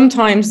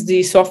sometimes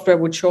the software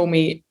would show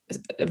me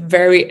a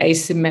very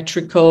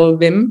asymmetrical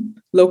VIM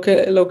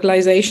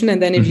localization,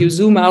 and then if you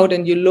zoom out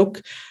and you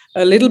look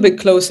a little bit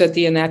closer at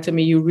the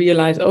anatomy, you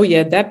realize, oh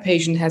yeah, that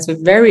patient has a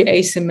very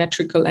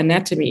asymmetrical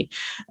anatomy.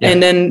 Yeah.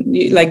 And then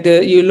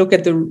you look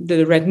at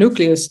the red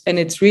nucleus and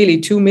it's really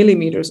 2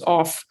 millimeters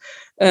off.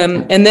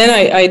 And then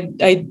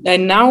I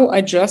now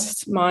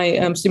adjust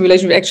my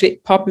simulation. We actually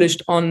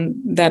published on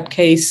that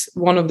case,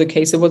 one of the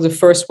cases. It was the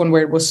first one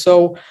where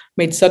it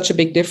made such a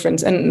big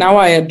difference. And now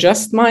I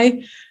adjust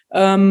my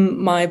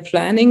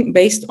planning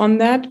based on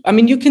that. I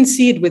mean, you can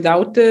see it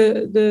without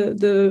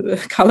the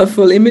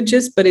colorful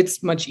images, but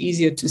it's much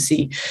easier to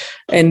see.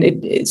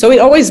 And so it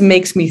always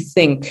makes me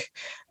think.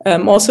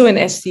 Also in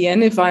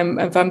SDN, if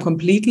I'm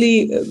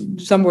completely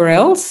somewhere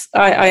else,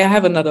 I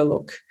have another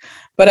look.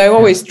 But I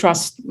always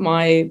trust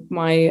my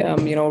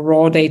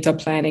raw data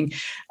planning.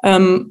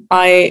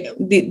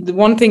 The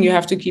one thing you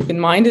have to keep in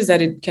mind is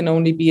that it can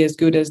only be as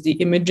good as the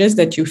images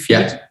that you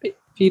feed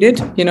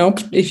it.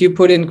 If you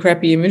put in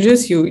crappy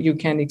images, you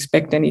can't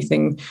expect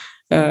anything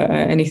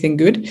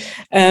good.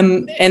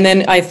 And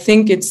then I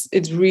think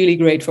it's really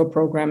great for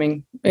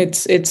programming.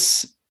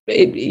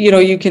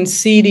 You can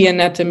see the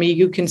anatomy,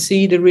 you can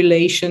see the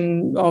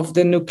relation of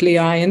the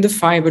nuclei and the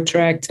fiber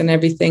tracts and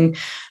everything.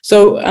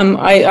 So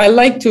I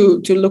like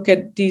to look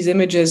at these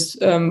images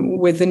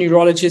with the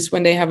neurologist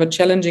when they have a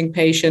challenging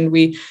patient.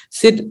 We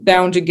sit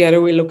down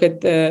together, we look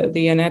at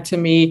the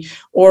anatomy,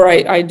 or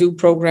I do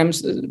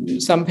programs,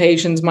 some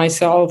patients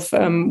myself,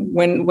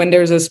 when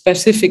there's a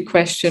specific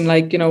question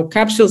like,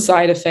 capsule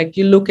side effect,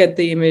 you look at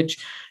the image.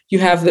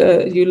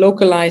 You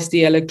localize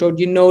the electrode,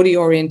 the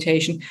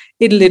orientation.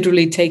 It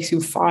literally takes you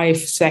 5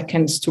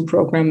 seconds to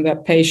program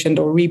that patient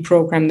or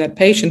reprogram that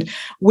patient,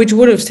 which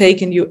would have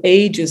taken you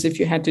ages if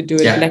you had to do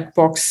it black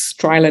box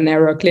trial and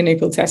error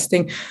clinical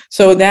testing.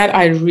 So that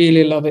I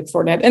really love it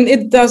for that. And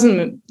it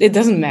doesn't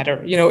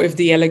matter, if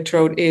the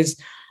electrode is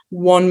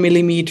 1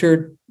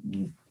 millimeter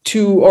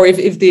or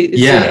if the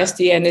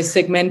SDN is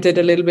segmented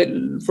a little bit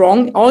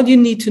wrong. All you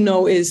need to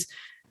know is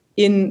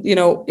in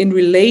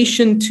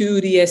relation to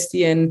the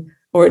SDN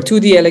or to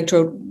the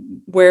electrode,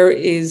 where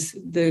is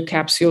the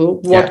capsule?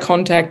 What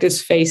contact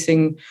is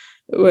facing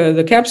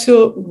the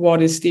capsule?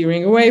 What is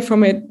steering away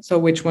from it? So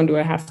which one do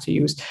I have to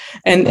use?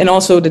 And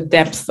also the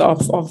depth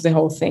of the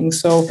whole thing.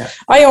 So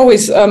I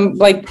always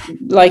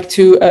like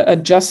to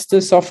adjust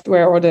the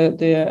software or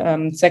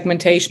the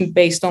segmentation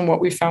based on what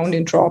we found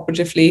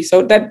intraoperatively.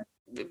 So that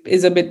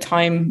is a bit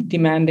time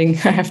demanding,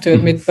 I have to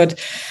admit, but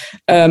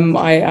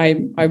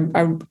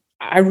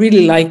I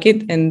really like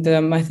it, and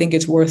I think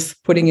it's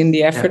worth putting in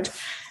the effort,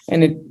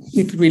 and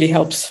it really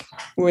helps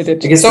with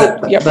it. I guess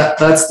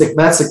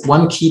that's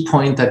one key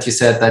point that you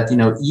said, that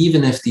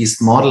even if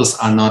these models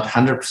are not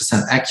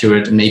 100%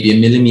 accurate and maybe a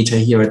millimeter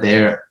here or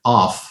there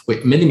off,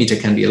 millimeter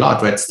can be a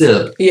lot, right?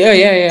 Still,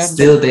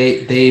 Still,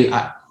 they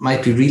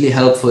might be really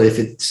helpful if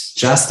it's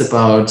just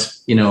about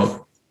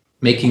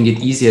making it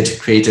easier to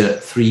create a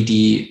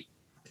 3D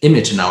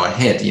image in our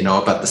head,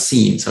 about the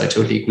scene. So I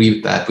totally agree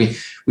with that. We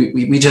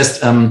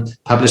just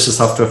published a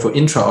software for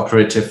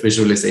intraoperative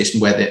visualization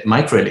where the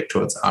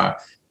microelectrodes are,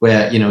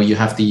 where, you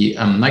have the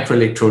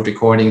microelectrode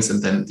recordings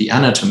and then the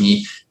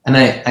anatomy. And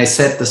I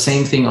said the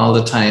same thing all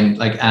the time,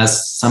 like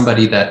as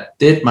somebody that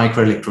did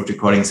microelectrode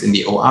recordings in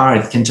the OR,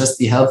 it can just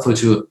be helpful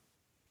to,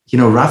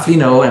 roughly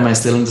know, am I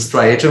still in the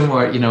striatum,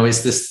 or,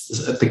 is this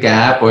the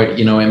gap, or,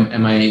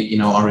 am I,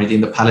 already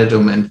in the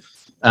pallidum,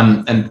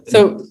 and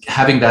so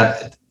having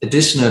that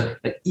additional,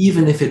 like,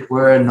 even if it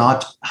were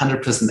not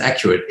 100%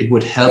 accurate, it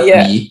would help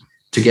me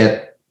to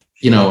get,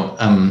 we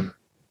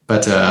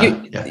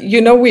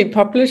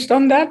published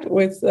on that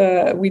with,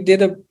 we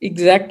did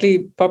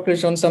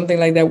publish on something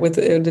like that with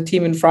the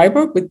team in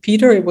Freiburg with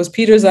Peter. It was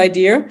Peter's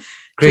idea.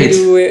 Great.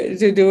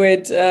 to do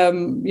it,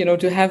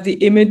 to have the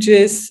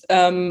images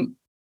on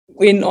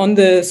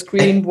the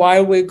screen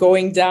while we're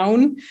going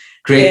down.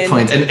 Great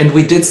point. And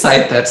we did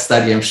cite that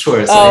study, I'm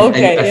sure. So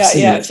I've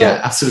seen it. So,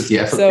 absolutely.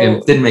 I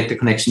didn't make the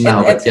connection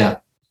now, but yeah.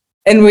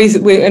 And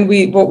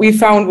what we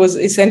found was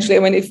essentially,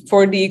 if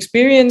for the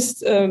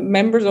experienced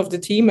members of the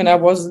team, and I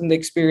wasn't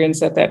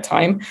experienced at that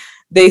time,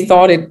 they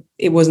thought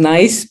it was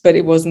nice, but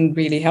it wasn't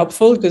really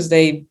helpful because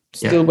they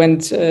still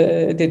went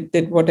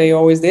did what they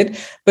always did.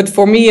 But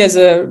for me as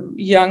a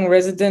young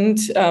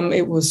resident,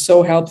 it was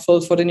so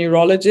helpful. For the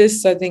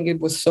neurologists, I think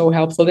it was so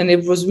helpful, and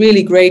it was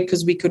really great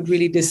because we could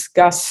really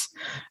discuss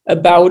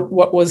about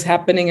what was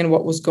happening and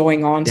what was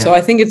going on. So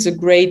I think it's a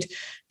great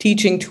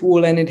teaching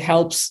tool, and it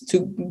helps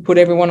to put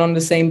everyone on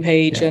the same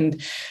page.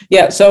 And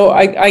so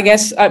I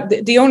guess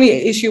the only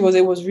issue was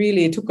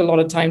it took a lot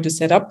of time to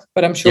set up,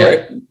 but I'm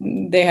sure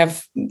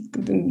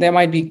there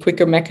might be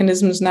quicker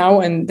mechanisms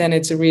now, and then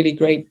it's a really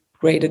great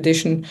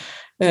addition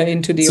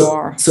into the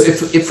OR. So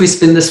if we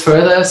spin this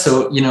further,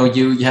 so you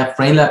have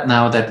BrainLab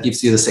now that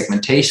gives you the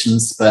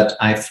segmentations, but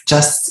I've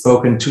just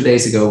spoken 2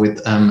 days ago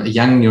with a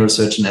young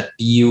neurosurgeon at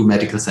BU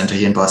Medical Center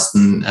here in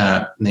Boston.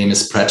 Name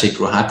is Pratik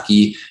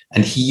Rohatgi,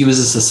 and he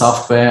uses a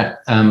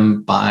software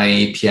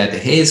by Pierre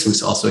Dehaze,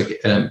 who's also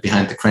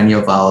behind the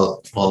Cranial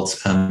Vault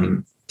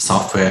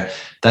software,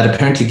 that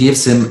apparently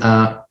gives him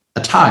a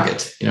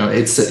target.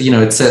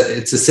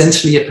 It's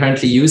essentially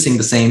apparently using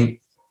the same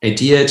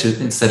idea to,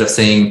 instead of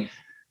saying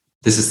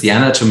this is the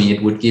anatomy,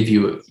 it would give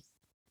you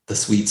the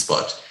sweet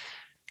spot.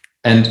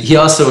 And he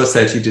also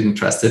said he didn't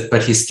trust it,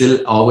 but he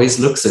still always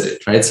looks at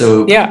it, right?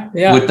 So would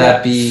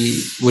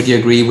you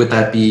agree? Would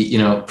that be,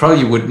 probably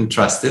you wouldn't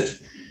trust it,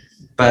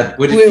 but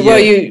would it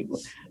be?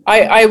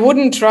 I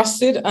wouldn't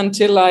trust it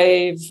until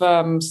I've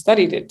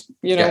studied it,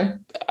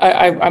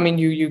 I mean,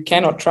 you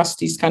cannot trust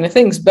these kind of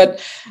things,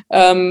 but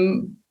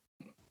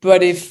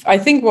I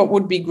think what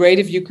would be great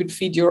if you could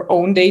feed your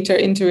own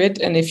data into it,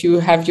 and if you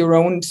have your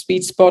own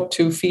sweet spot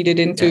to feed it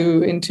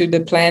into the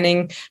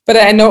planning. But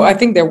I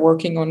think they're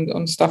working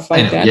on stuff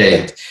like that.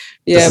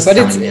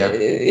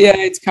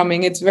 It's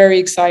coming. It's very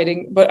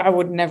exciting, but I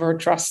would never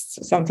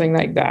trust something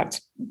like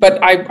that.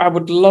 But I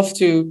would love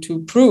to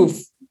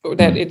prove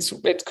that it's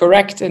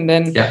correct, and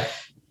then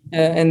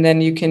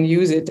you can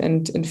use it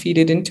and feed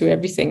it into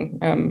everything.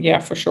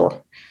 For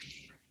sure.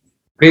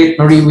 Great,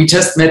 Marie. We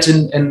just met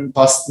in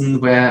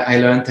Boston, where I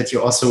learned that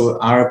you also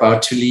are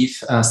about to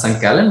leave St.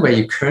 Gallen, where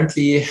you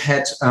currently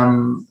head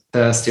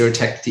the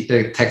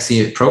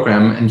stereotaxy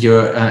program. And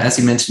you're, as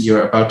you mentioned,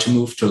 you're about to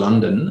move to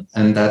London,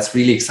 and that's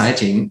really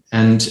exciting.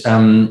 And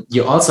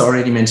you also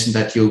already mentioned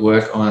that you'll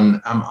work on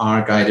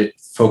MR-guided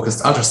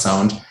focused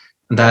ultrasound.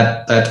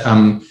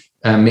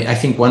 I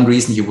think one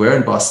reason you were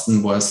in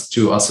Boston was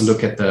to also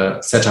look at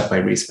the setup by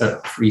Reese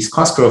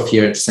Cosgrove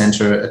here at the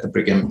center at the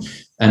Brigham.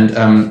 And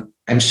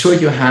I'm sure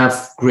you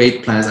have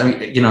great plans. I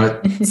mean,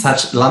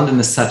 London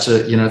is such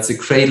a, it's a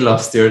cradle of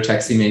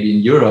stereotaxy maybe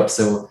in Europe.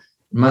 So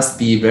it must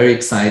be very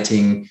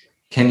exciting.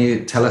 Can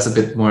you tell us a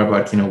bit more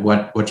about,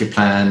 what you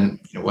plan,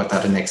 what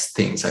are the next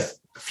things? A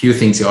few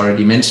things you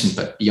already mentioned,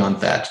 but beyond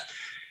that.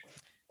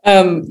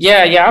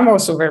 I'm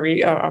also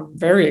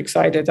very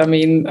excited. I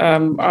mean,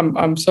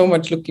 I'm so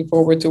much looking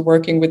forward to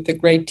working with the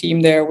great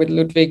team there, with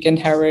Ludwig and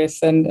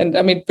Harris, and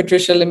I mean,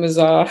 Patricia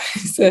Limazar.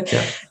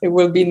 It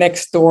will be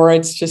next door.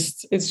 It's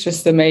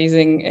just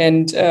amazing.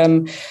 And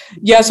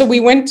so we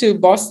went to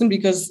Boston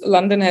because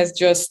London has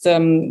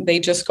they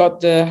just got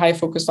the high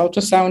focused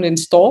ultrasound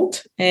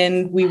installed,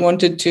 and we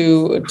wanted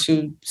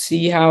to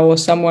see how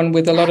someone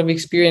with a lot of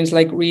experience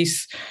like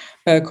Reese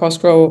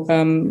Cosgrove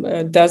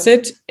does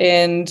it,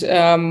 and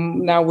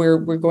now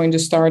we're going to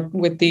start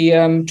with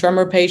the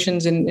tremor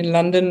patients in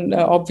London,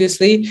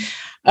 obviously,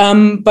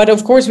 but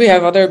of course we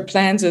have other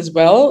plans as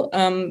well,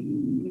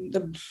 and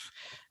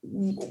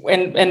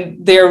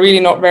they're really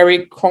not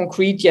very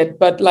concrete yet.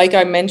 But like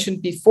I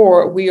mentioned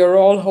before, we are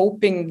all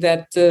hoping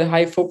that the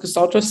high focus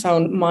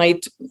ultrasound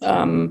might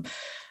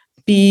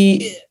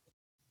be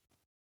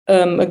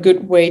a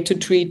good way to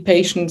treat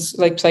patients,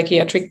 like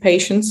psychiatric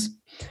patients.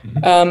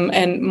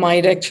 And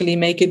might actually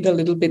make it a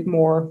little bit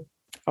more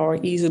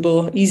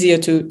easier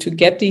to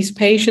get these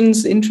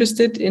patients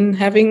interested in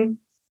having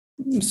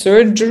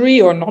surgery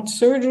or not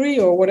surgery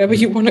or whatever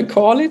you want to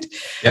call it.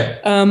 Yeah.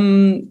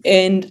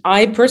 And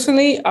I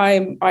personally,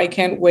 I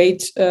can't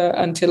wait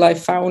until I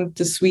found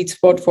the sweet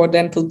spot for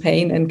dental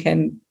pain and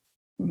can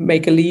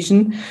make a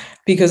lesion,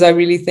 because I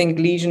really think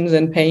lesions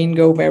and pain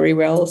go very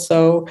well.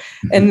 So,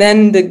 and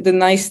then the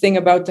nice thing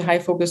about the high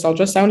focus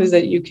ultrasound is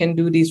that you can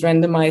do these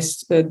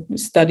randomized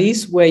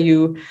studies where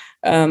you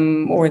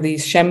or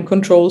these sham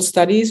control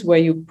studies where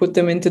you put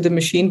them into the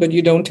machine, but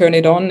you don't turn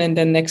it on, and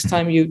then next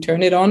time you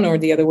turn it on, or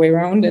the other way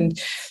around. And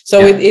so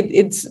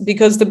it's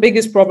because the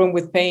biggest problem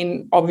with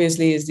pain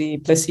obviously is the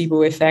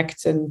placebo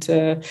effect, and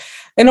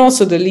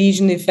also the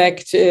lesion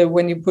effect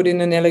when you put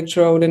in an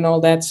electrode and all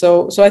that.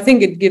 So I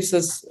think it gives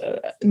us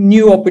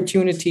new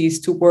opportunities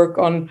to work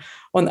on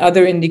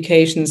other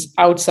indications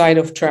outside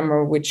of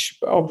tremor, which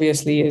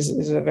obviously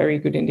is a very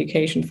good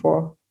indication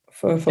for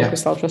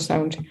focused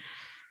ultrasound.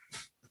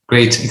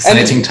 Great,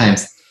 exciting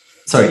times.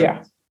 Sorry.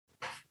 Yeah.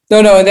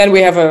 No. And then we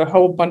have a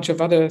whole bunch of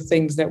other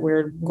things that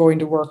we're going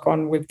to work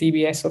on with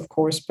DBS, of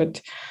course, but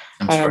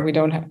sure.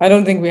 I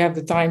don't think we have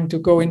the time to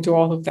go into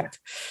all of that.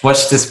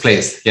 Watch this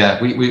place.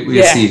 Yeah,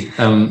 we'll see.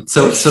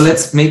 So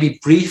let's maybe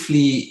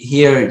briefly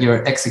hear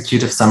your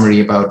executive summary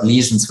about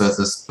lesions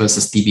versus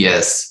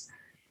DBS.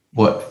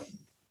 What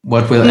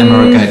will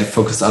MRI-guided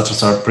focused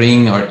ultrasound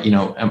bring, or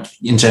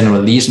in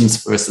general,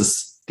 lesions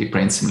versus deep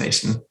brain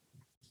stimulation?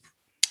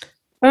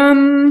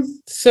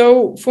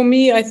 So for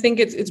me, I think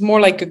it's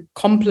more like a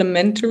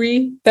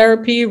complementary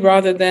therapy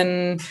rather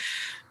than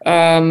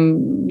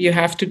you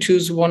have to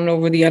choose one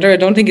over the other. I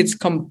don't think it's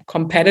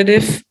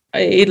competitive.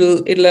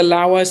 It'll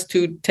allow us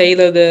to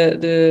tailor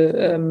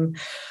the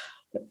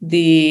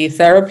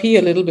therapy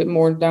a little bit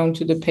more down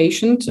to the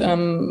patient.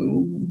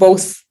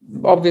 Both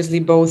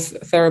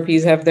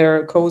therapies have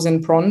their pros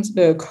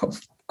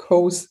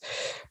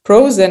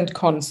and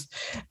cons,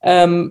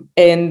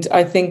 and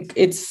I think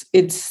it's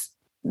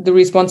the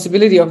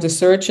responsibility of the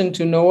surgeon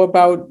to know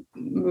about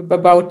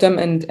them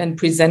and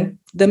present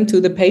them to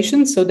the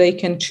patient so they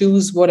can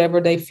choose whatever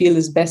they feel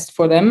is best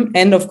for them,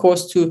 and of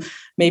course to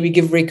maybe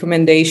give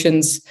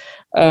recommendations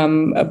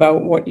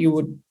about what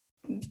you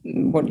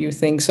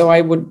think. So I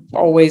would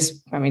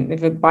always,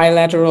 if a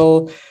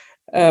bilateral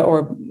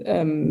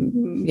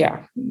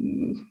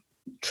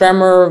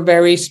tremor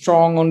very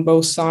strong on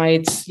both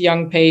sides,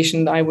 young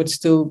patient, I would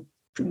still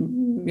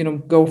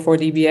go for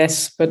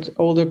DBS, but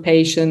older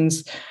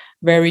patients,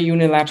 very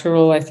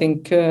unilateral, I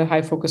think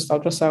high focused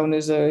ultrasound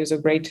is a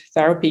great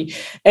therapy.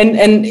 And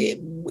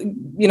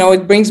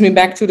it brings me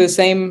back to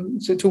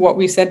to what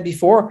we said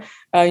before.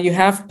 You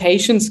have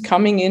patients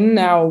coming in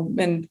now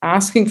and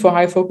asking for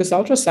high focus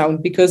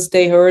ultrasound because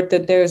they heard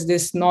that there's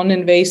this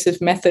non-invasive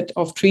method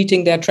of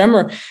treating their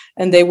tremor,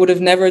 and they would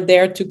have never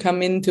dared to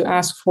come in to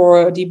ask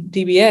for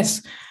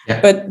DBS. Yeah.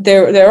 But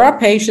there are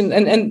patients,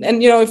 and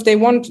if they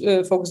want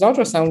focused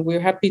ultrasound, we're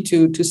happy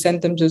to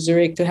send them to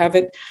Zurich to have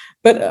it.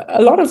 But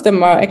a lot of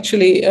them are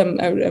actually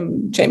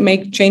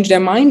change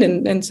their mind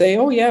and say,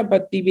 oh yeah,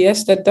 but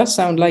DBS, that does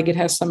sound like it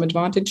has some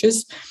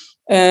advantages.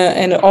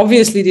 And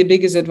obviously the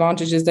biggest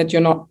advantage is that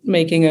you're not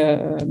burning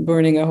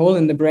a hole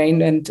in the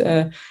brain, and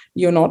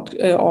you're not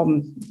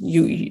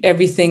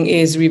everything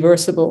is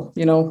reversible.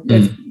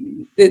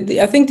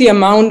 I think the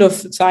amount of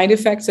side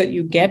effects that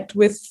you get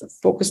with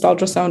focused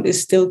ultrasound is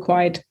still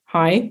quite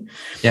high.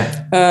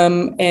 Yeah.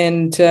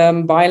 And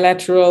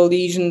bilateral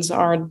lesions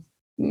are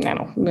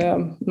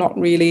not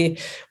really,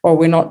 or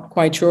we're not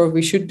quite sure if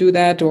we should do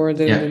that, or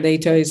the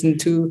data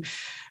isn't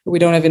we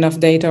don't have enough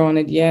data on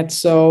it yet.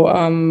 So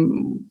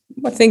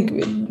I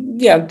think,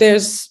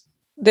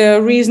 there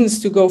are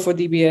reasons to go for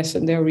DBS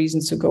and there are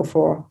reasons to go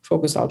for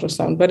focused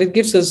ultrasound, but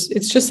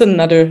it's just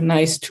another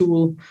nice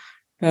tool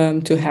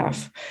to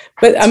have.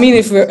 But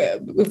if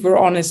we're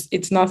honest,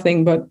 it's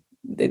nothing but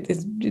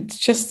it's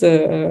just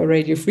a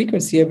radio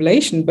frequency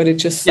ablation, but it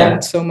just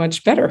sounds so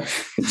much better.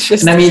 It's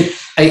just. And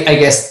I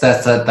guess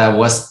that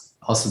was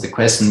also the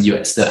question.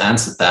 You still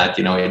answered that.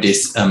 It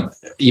is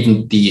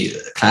even the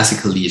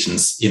classical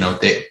lesions.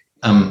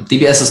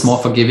 DBS is more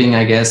forgiving.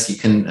 I guess you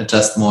can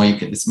adjust more.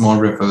 It's more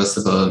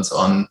reversible and so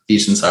on.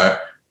 Lesions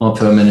are more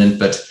permanent.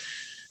 But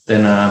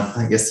then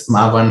I guess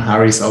Marwan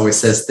Harris always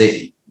says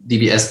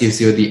DBS gives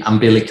you the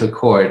umbilical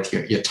cord.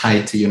 You're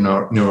tied to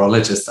your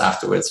neurologist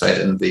afterwards, right?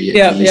 And the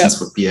lesions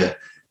would be a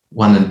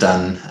one and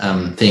done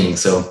thing.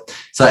 So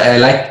I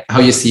like how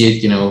you see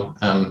it.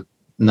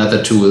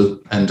 Another tool,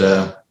 and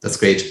that's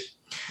great.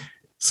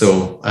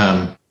 So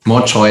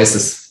more choice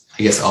is,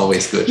 I guess,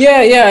 always good.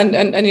 Yeah,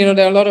 and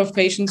there are a lot of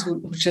patients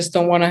who just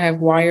don't want to have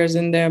wires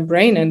in their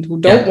brain and who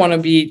don't want to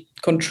be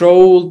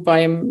controlled by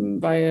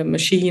a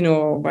machine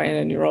or by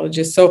a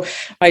neurologist. So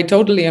I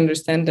totally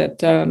understand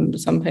that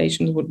some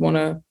patients would want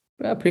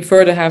to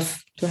prefer to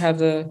have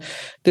the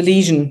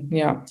lesion.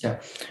 Yeah.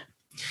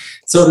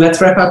 So let's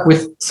wrap up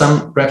with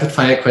some rapid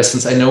fire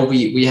questions. I know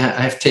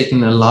I've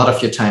taken a lot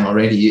of your time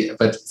already,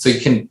 but so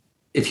you can,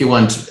 if you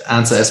want to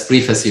answer as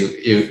brief as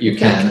you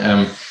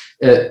can.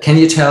 Can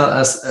you tell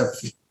us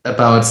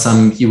about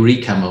some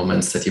eureka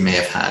moments that you may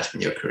have had in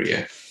your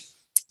career?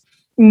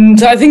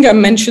 So I think I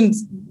mentioned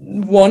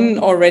one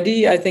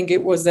already. I think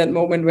it was that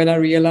moment when I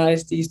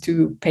realized these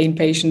two pain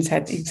patients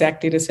had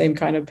exactly the same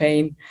kind of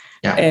pain.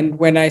 Yeah. And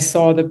when I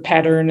saw the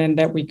pattern and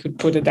that we could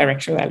put a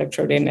directional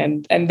electrode in,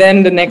 and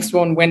then the next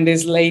one, when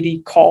this lady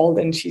called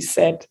and she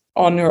said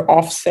on her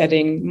off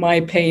setting, my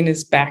pain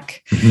is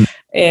back. Mm-hmm.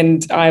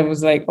 And I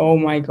was like, oh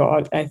my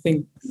God, I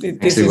think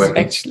this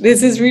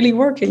is really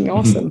working.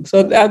 Awesome. Mm-hmm.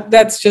 So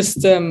that's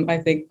just, I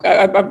think,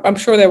 I'm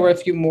sure there were a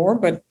few more,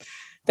 but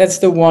that's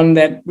the one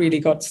that really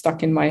got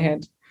stuck in my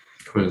head.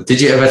 Cool. Did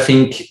you ever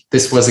think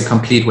this was a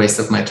complete waste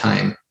of my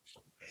time?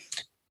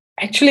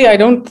 Actually, I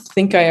don't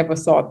think I ever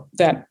thought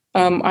that.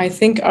 I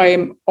think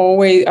I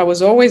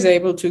was always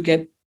able to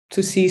get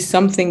to see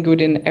something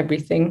good in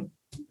everything.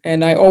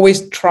 And I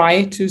always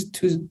try to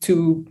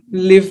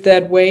live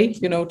that way,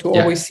 to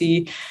always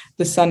see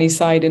the sunny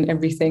side in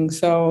everything.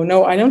 So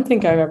no, I don't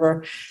think I've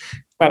ever,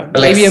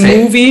 maybe a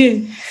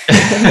movie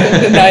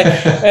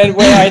and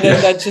where I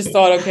just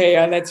thought, okay,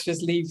 let's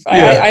just leave.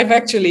 Yeah. I've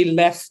actually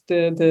left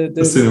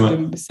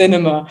the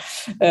cinema.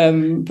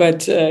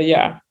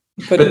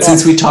 But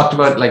since we talked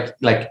about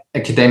like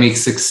academic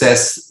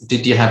success,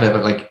 did you have ever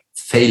like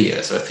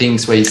failures or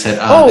things where you said,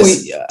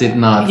 this did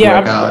not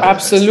work out?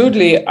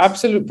 Absolutely.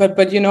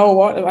 But you know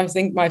what? I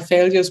think my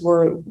failures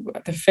are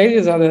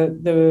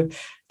the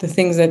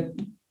things that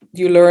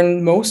you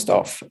learn most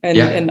of.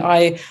 And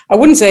I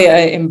wouldn't say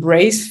I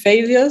embrace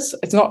failures.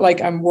 It's not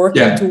like I'm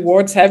working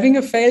towards having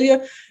a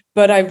failure,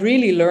 but I've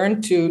really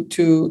learned to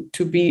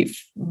be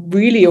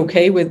really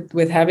okay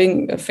with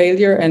having a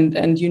failure,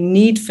 and you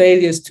need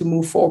failures to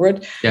move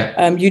forward.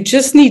 Yeah. You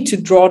just need to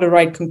draw the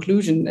right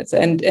conclusion,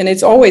 and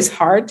it's always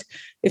hard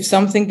if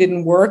something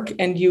didn't work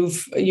and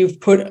you've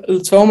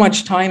put so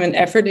much time and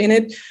effort in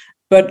it.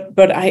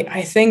 But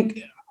I think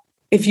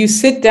if you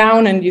sit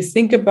down and you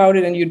think about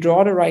it and you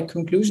draw the right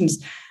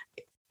conclusions,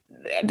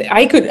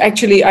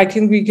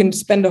 we can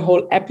spend a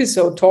whole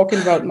episode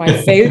talking about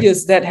my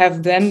failures that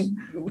have then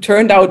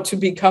turned out to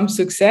become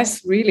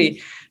success,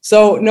 really.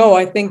 So no,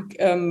 I think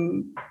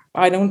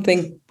I don't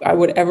think I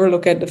would ever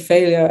look at the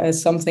failure as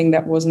something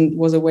that was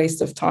a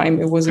waste of time.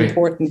 It was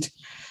important.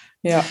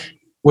 Yeah.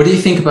 What do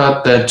you think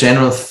about the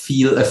general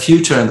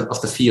future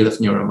of the field of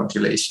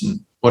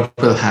neuromodulation? What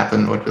will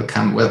happen? What will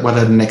come? What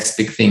are the next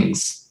big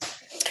things?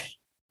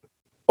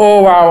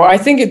 Oh, wow. I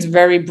think it's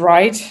very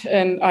bright,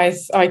 and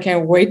I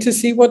can't wait to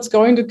see what's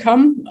going to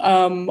come.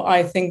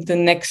 I think the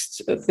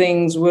next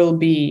things will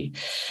be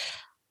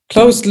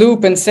closed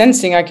loop and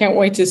sensing. I can't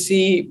wait to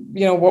see,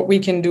 what we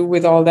can do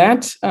with all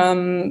that.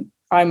 I'm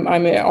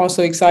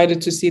also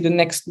excited to see the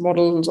next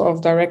models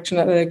of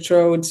directional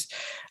electrodes.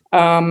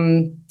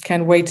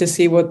 Can't wait to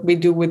see what we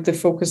do with the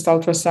focused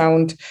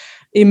ultrasound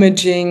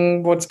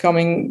imaging, what's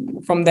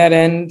coming from that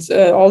end,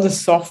 all the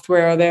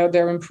software,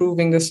 they're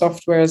improving the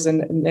softwares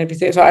and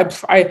everything. So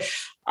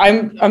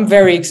I'm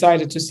very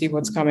excited to see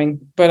what's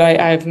coming, but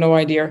I have no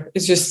idea.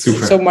 It's just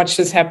so much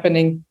is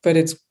happening, but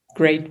it's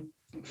great.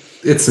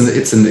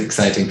 It's an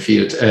exciting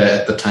field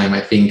at the time,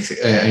 I think.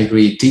 I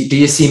agree. Do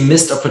you see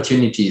missed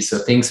opportunities or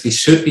things we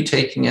should be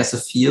taking as a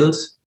field,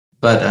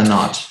 but are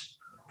not?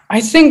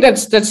 I think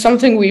that's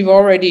something we've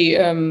already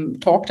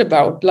talked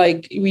about.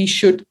 Like, we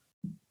should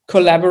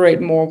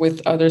collaborate more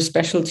with other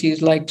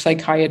specialties like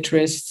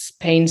psychiatrists,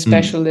 pain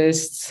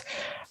specialists,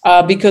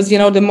 because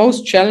the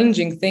most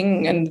challenging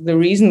thing, and the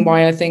reason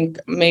why I think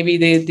maybe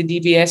the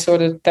DBS or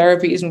the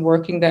therapy isn't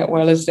working that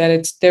well, is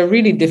that they're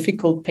really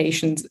difficult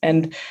patients.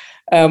 And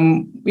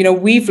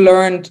we've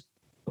learned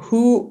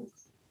who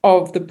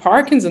of the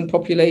Parkinson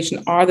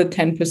population are the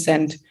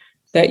 10%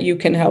 that you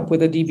can help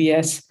with a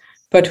DBS,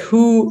 but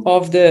who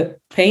of the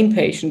pain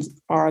patients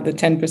are the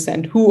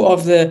 10%, who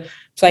of the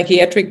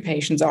psychiatric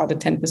patients are the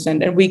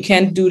 10%. And we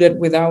can't do that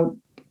without,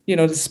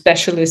 the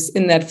specialists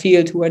in that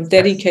field who are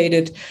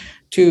dedicated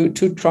to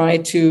try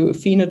to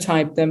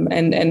phenotype them.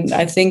 And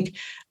I think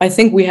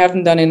we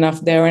haven't done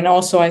enough there. And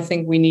also, I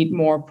think we need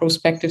more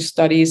prospective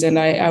studies. And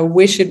I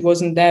wish it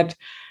wasn't that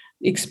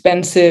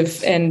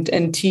expensive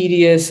and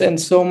tedious and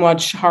so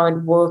much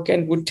hard work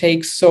and would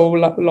take so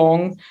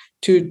long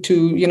to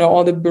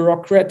all the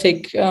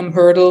bureaucratic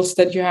hurdles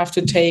that you have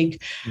to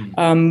take.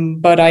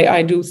 But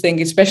I do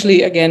think,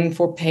 especially again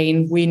for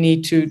pain, we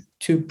need to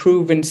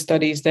prove in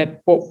studies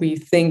that what we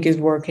think is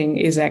working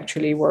is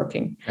actually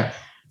working.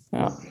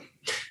 Yeah.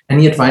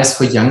 Any advice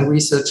for young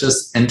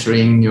researchers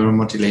entering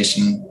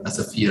neuromodulation as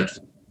a field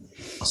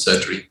of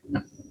surgery? Yeah.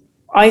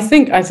 I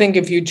think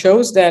if you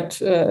chose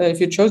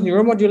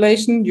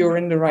neuromodulation, you're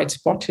in the right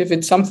spot. If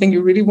it's something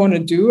you really want to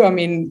do, I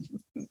mean,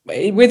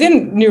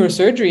 within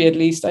neurosurgery, at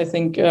least, I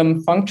think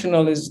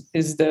functional is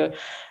the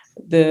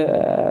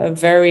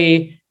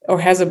very,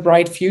 or has a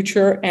bright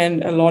future,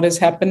 and a lot is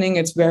happening.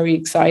 It's very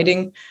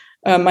exciting.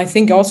 I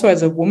think also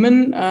as a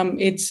woman,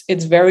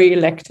 it's very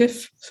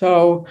elective.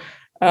 So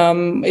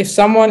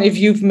if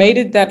you've made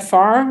it that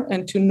far,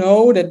 and to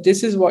know that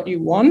this is what you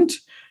want,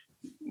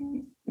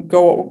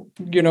 go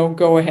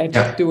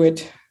ahead, do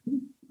it.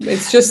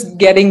 It's just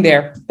getting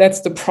there.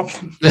 That's the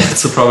problem.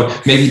 That's the problem.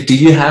 Maybe, do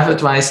you have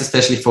advice,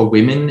 especially for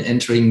women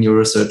entering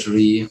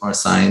neurosurgery or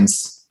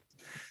science?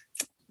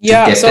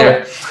 get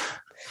there?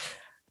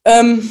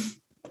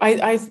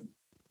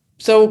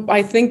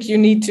 I think you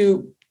need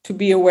to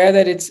be aware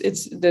that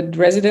that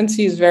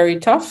residency is very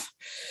tough,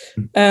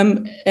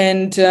 and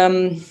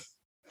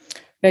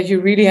that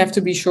you really have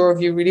to be sure if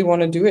you really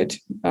want to do it.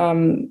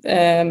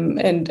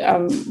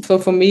 So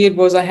for me,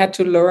 I had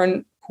to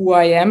learn who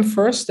I am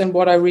first and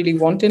what I really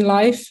want in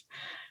life.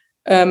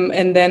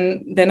 And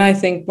then I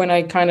think when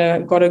I kind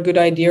of got a good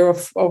idea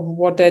of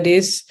what that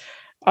is,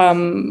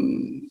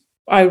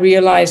 I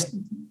realized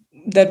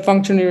that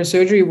functional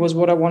neurosurgery was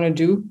what I want to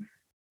do.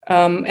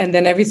 And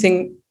then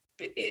everything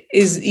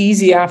is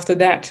easy after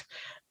that.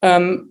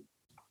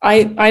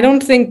 I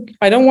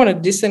don't want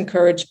to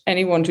disencourage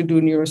anyone to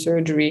do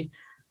neurosurgery,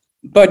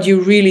 but you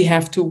really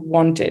have to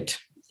want it.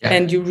 Yeah.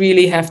 And you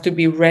really have to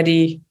be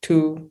ready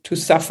to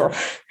suffer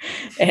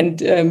and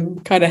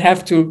kind of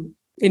have to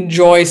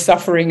enjoy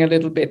suffering a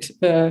little bit,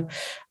 or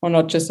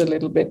not just a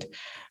little bit.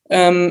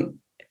 And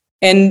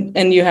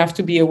you have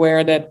to be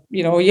aware that,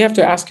 you have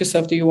to ask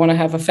yourself, do you want to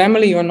have a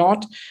family or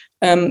not?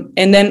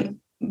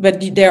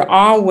 But there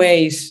are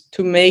ways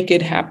to make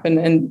it happen,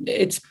 and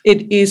it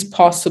is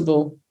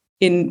possible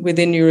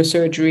within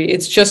neurosurgery.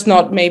 It's just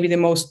not maybe the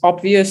most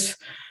obvious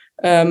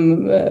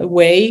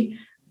way,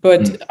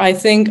 but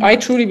I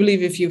truly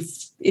believe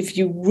if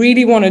you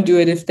really want to do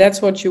it, if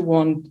that's what you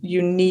want,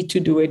 you need to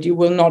do it. You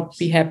will not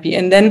be happy,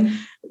 and then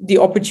the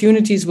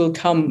opportunities will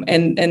come,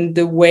 and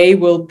the way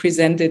will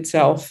present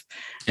itself.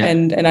 Yeah.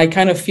 And I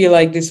kind of feel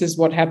like this is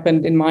what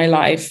happened in my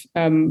life.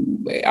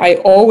 I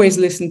always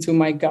listened to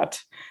my gut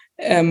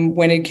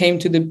when it came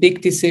to the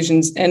big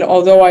decisions. And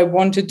although I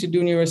wanted to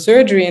do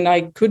neurosurgery and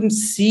I couldn't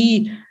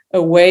see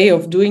a way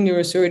of doing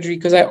neurosurgery,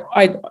 because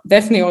I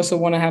definitely also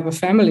want to have a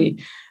family.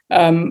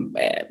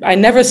 I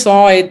never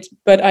saw it,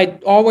 but I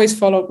always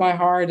followed my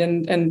heart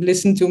and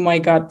listened to my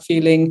gut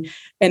feeling.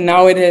 And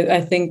now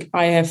I think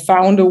I have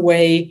found a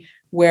way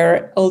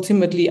where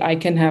ultimately I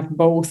can have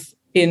both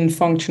in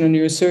functional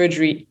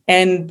neurosurgery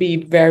and be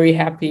very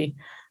happy,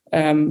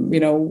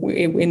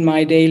 in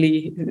my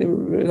daily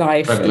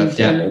life and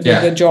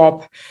the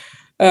job.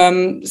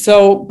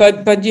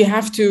 But you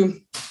have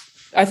to,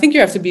 I think you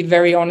have to be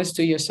very honest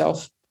to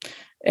yourself.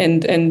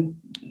 And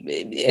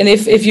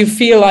if you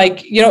feel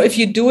like, if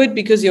you do it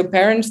because your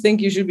parents think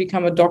you should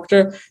become a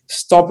doctor,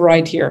 stop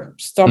right here.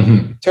 Stop,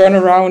 turn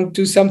around,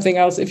 do something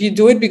else. If you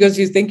do it because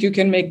you think you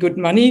can make good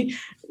money,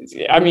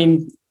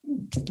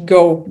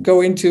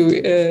 go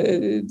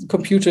into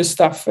computer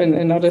stuff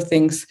and other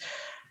things.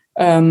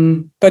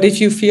 But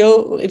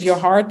if your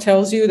heart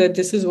tells you that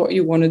this is what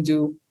you want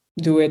to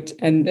do it,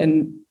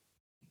 and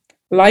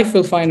life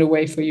will find a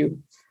way for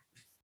you.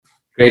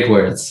 Great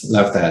words.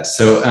 Love that.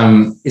 So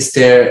is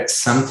there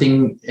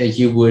something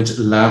you would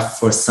love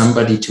for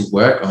somebody to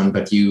work on,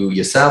 but you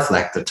yourself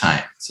lack the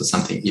time? So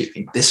something you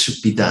think this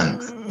should be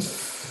done?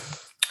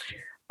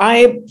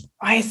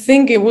 I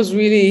think it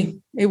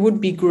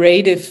would be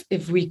great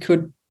if we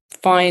could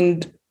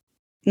find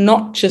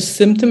not just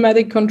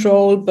symptomatic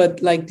control,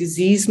 but like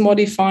disease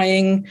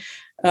modifying,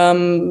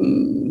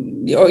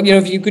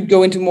 if you could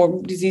go into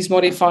more disease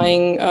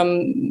modifying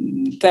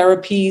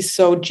therapies,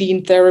 so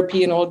gene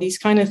therapy and all these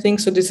kind of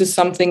things. So this is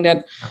something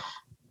that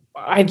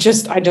I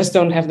just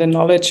don't have the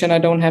knowledge, and I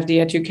don't have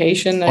the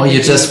education. Or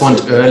you just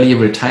want early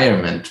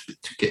retirement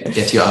to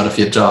get you out of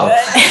your job.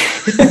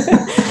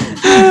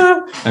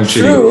 I'm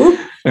true.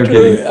 I'm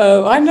kidding.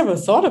 I never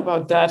thought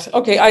about that.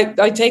 Okay,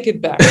 I take it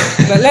back.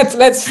 Let's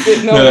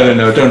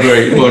no. Don't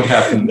worry, it won't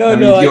happen.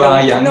 You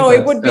are young. No,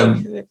 it would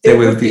be. There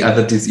will be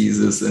other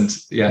diseases, and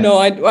yeah. No,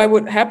 I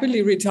would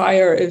happily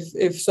retire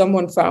if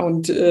someone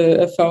found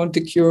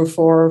the cure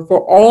for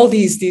all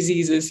these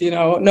diseases.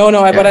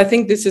 But I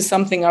think this is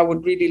something I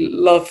would really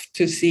love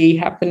to see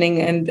happening,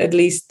 and at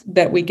least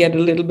that we get a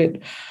little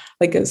bit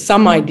like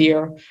some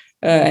idea.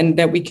 And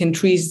that we can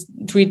treat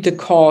the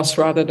cause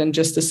rather than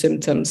just the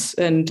symptoms.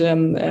 And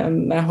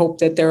I hope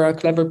that there are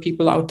clever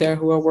people out there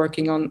who are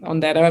working on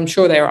that. I'm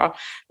sure there are.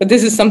 But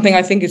this is something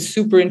I think is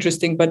super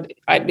interesting, but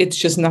it's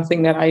just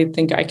nothing that I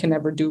think I can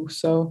ever do.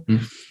 So,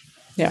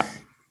 yeah.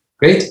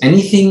 Great.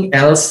 Anything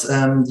else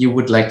you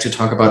would like to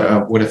talk about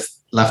or would have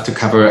loved to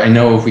cover? I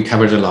know we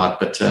covered a lot,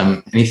 but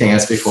anything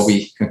else before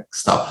we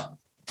stop?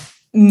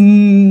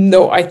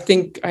 No, I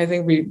think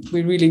we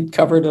really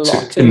covered a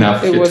lot.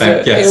 Enough. It was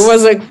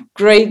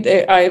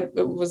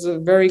a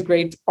very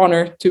great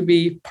honor to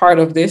be part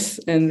of this,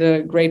 and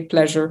a great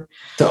pleasure.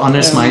 The honor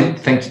is mine.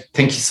 Thank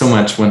you so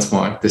much once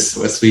more. This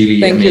was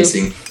really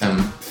amazing.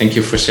 Thank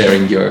you for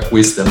sharing your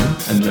wisdom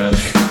and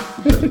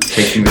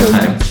taking the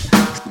time.